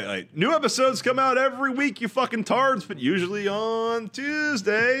 Oh, wait. New episodes come out every week, you fucking tards, but usually on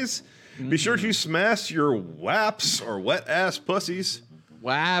Tuesdays. Be sure to smash your waps or wet ass pussies.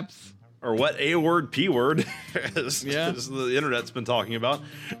 Waps. Or what A-word, P-word, as the internet's been talking about.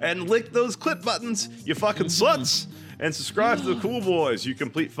 And lick those clit buttons, you fucking sluts. And subscribe to the Cool Boys, you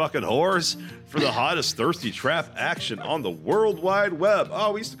complete fucking whores, for the hottest thirsty trap action on the World Wide Web.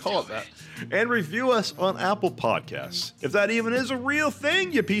 Oh, we used to call it that. And review us on Apple Podcasts. If that even is a real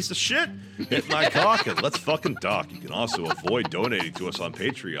thing, you piece of shit, hit my cock and let's fucking talk. You can also avoid donating to us on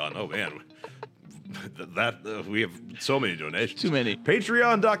Patreon. Oh, man. We have so many donations. Too many.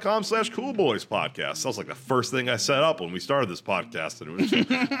 Patreon.com/coolboyspodcast. Sounds like the first thing I set up when we started this podcast, and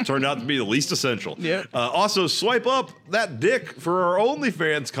it turned out to be the least essential. Yeah. Also, swipe up that dick for our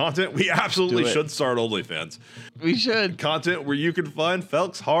OnlyFans content. We absolutely should start OnlyFans. We should. Content where you can find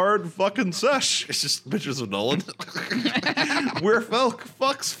Felk's hard fucking sesh. It's just pictures of Nolan. Where Felk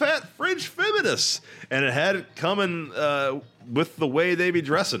fucks fat French feminists. And it had it coming with the way they be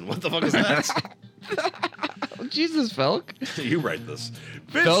dressing. What the fuck is that? Oh, Jesus, Felk. You write this.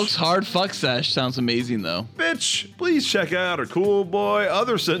 Bitch, Felk's hard fuck sesh sounds amazing, though. Bitch, please check out our Cool Boy,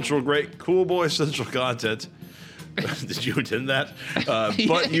 other great Cool Boy Central content. Did you intend that?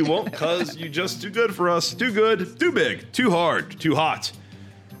 But you won't, because you just too good for us. Too good, too big, too hard, too hot.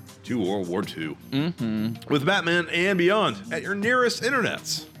 To World War II. With Batman and Beyond at your nearest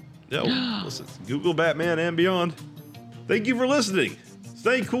internets. Yo, listen, Google Batman and Beyond. Thank you for listening.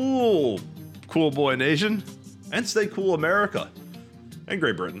 Stay cool, Cool Boy Nation. And stay cool, America. And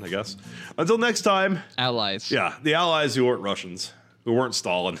Great Britain, I guess. Until next time. Allies. Yeah, the allies who weren't Russians, who weren't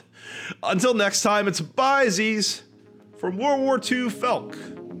Stalin. Until next time, it's Byzies from World War II Felk.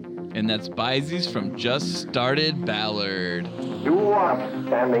 And that's Byzies from Just Started Ballard. You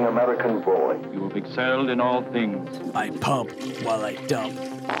outstanding American boy. You have excelled in all things. I pump while I dump.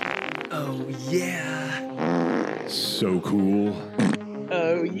 Oh, yeah. So cool.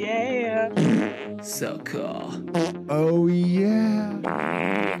 Oh, yeah. So cool. Oh,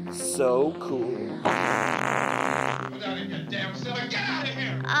 yeah. So cool. Get out of here, damn silly. Get out of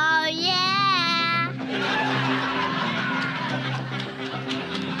here! Oh, yeah.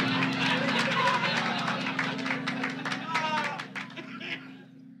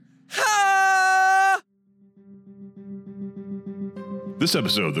 This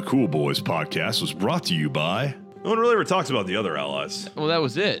episode of the Cool Boys podcast was brought to you by... No one really ever talks about the other allies. Well, that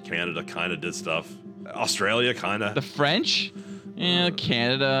was it. Canada kind of did stuff. Australia kind of. The French? Yeah,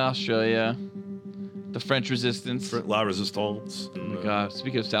 Canada, Australia. The French Resistance. La Resistance. Oh my God.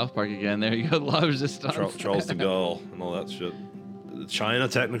 Speaking of South Park again, there you go. La Resistance. Charles de Gaulle and all that shit. China,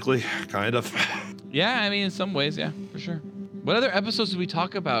 technically, kind of. Yeah, I mean, in some ways, yeah, for sure. What other episodes did we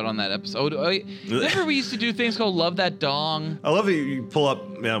talk about on that episode? Oh, remember we used to do things called Love That Dong? I love it. You pull up,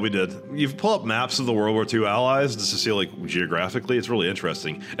 yeah, we did. You pull up maps of the World War II allies just to see, like, geographically. It's really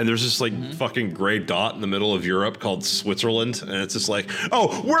interesting. And there's this, like, fucking gray dot in the middle of Europe called Switzerland. And it's just like,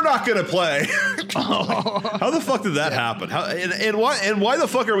 oh, we're not going to play. How the fuck did that happen? How, and why the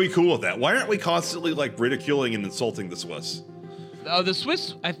fuck are we cool with that? Why aren't we constantly, like, ridiculing and insulting the Swiss? The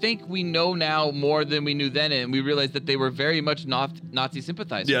Swiss, I think we know now more than we knew then, and we realized that they were very much Nazi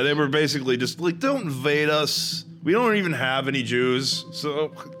sympathizers. Yeah, they were basically just like, don't invade us. We don't even have any Jews,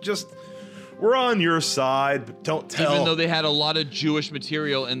 so just, we're on your side, but don't tell. Even though they had a lot of Jewish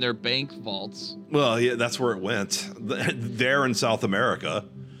material in their bank vaults. Well, yeah, that's where it went. There in South America.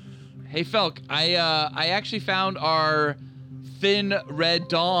 Hey, Felk, I actually found our thin red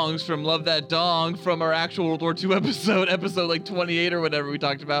dongs from Love That Dong from our actual World War II episode like 28 or whatever we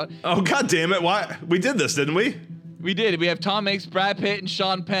talked about. Oh, God damn it. Why? We did this, didn't we? We did. We have Tom Hanks, Brad Pitt, and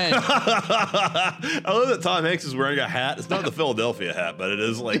Sean Penn. I love that Tom Hanks is wearing a hat. It's not the Philadelphia hat, but it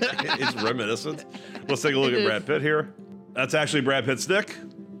is like, it's reminiscent. Let's take a look at Brad Pitt here. That's actually Brad Pitt's dick.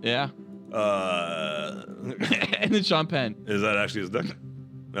 Yeah. And then Sean Penn. Is that actually his dick?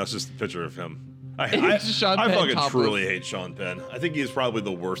 That's just a picture of him. I Penn fucking topless. truly hate Sean Penn. I think he's probably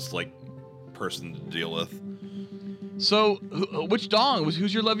the worst, like, person to deal with. So, which dong?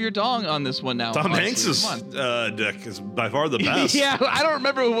 Who's your love your dong on this one now? Tom honestly? Hanks' dick is by far the best. Yeah, I don't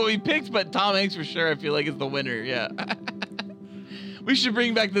remember what we picked, but Tom Hanks for sure I feel like is the winner, yeah. We should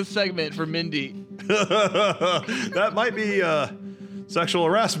bring back this segment for Mindy. That might be sexual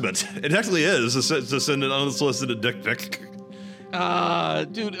harassment. It actually is to send an unsolicited dick pic.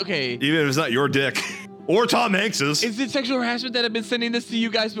 Dude, okay. Even if it's not your dick. Or Tom Hanks's. Is it sexual harassment that I've been sending this to you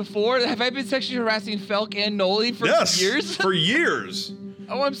guys before? Have I been sexually harassing Felk and Noli for years? For years.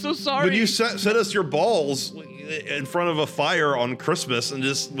 Oh, I'm so sorry. When you sent us your balls in front of a fire on Christmas and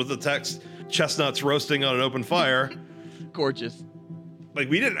just with the text, chestnuts roasting on an open fire. Gorgeous. Like,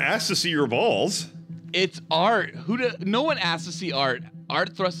 we didn't ask to see your balls. It's art. No one asks to see art.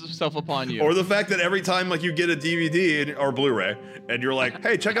 Art thrusts itself upon you. Or the fact that every time, like, you get a DVD or Blu-ray, and you're like,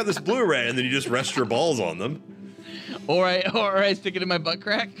 hey, check out this Blu-ray, and then you just rest your balls on them. Or I stick it in my butt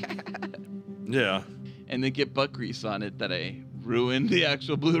crack. Yeah. And then get butt grease on it that I ruined the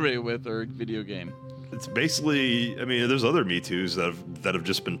actual Blu-ray with or video game. It's basically, I mean, there's other Me Too's that have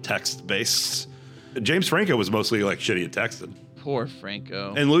just been text-based. James Franco was mostly, like, shitty at texting. Poor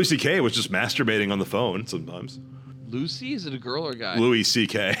Franco. And Louis C.K. was just masturbating on the phone sometimes. Lucy? Is it a girl or a guy? Louis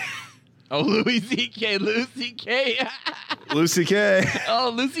C.K. Oh, Louis C.K. Lucy K. Lucy K.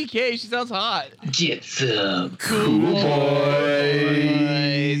 Oh, Lucy K. She sounds hot. Get some cool boys.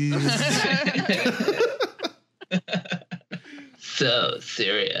 So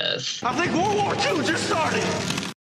serious. I think World War II just started.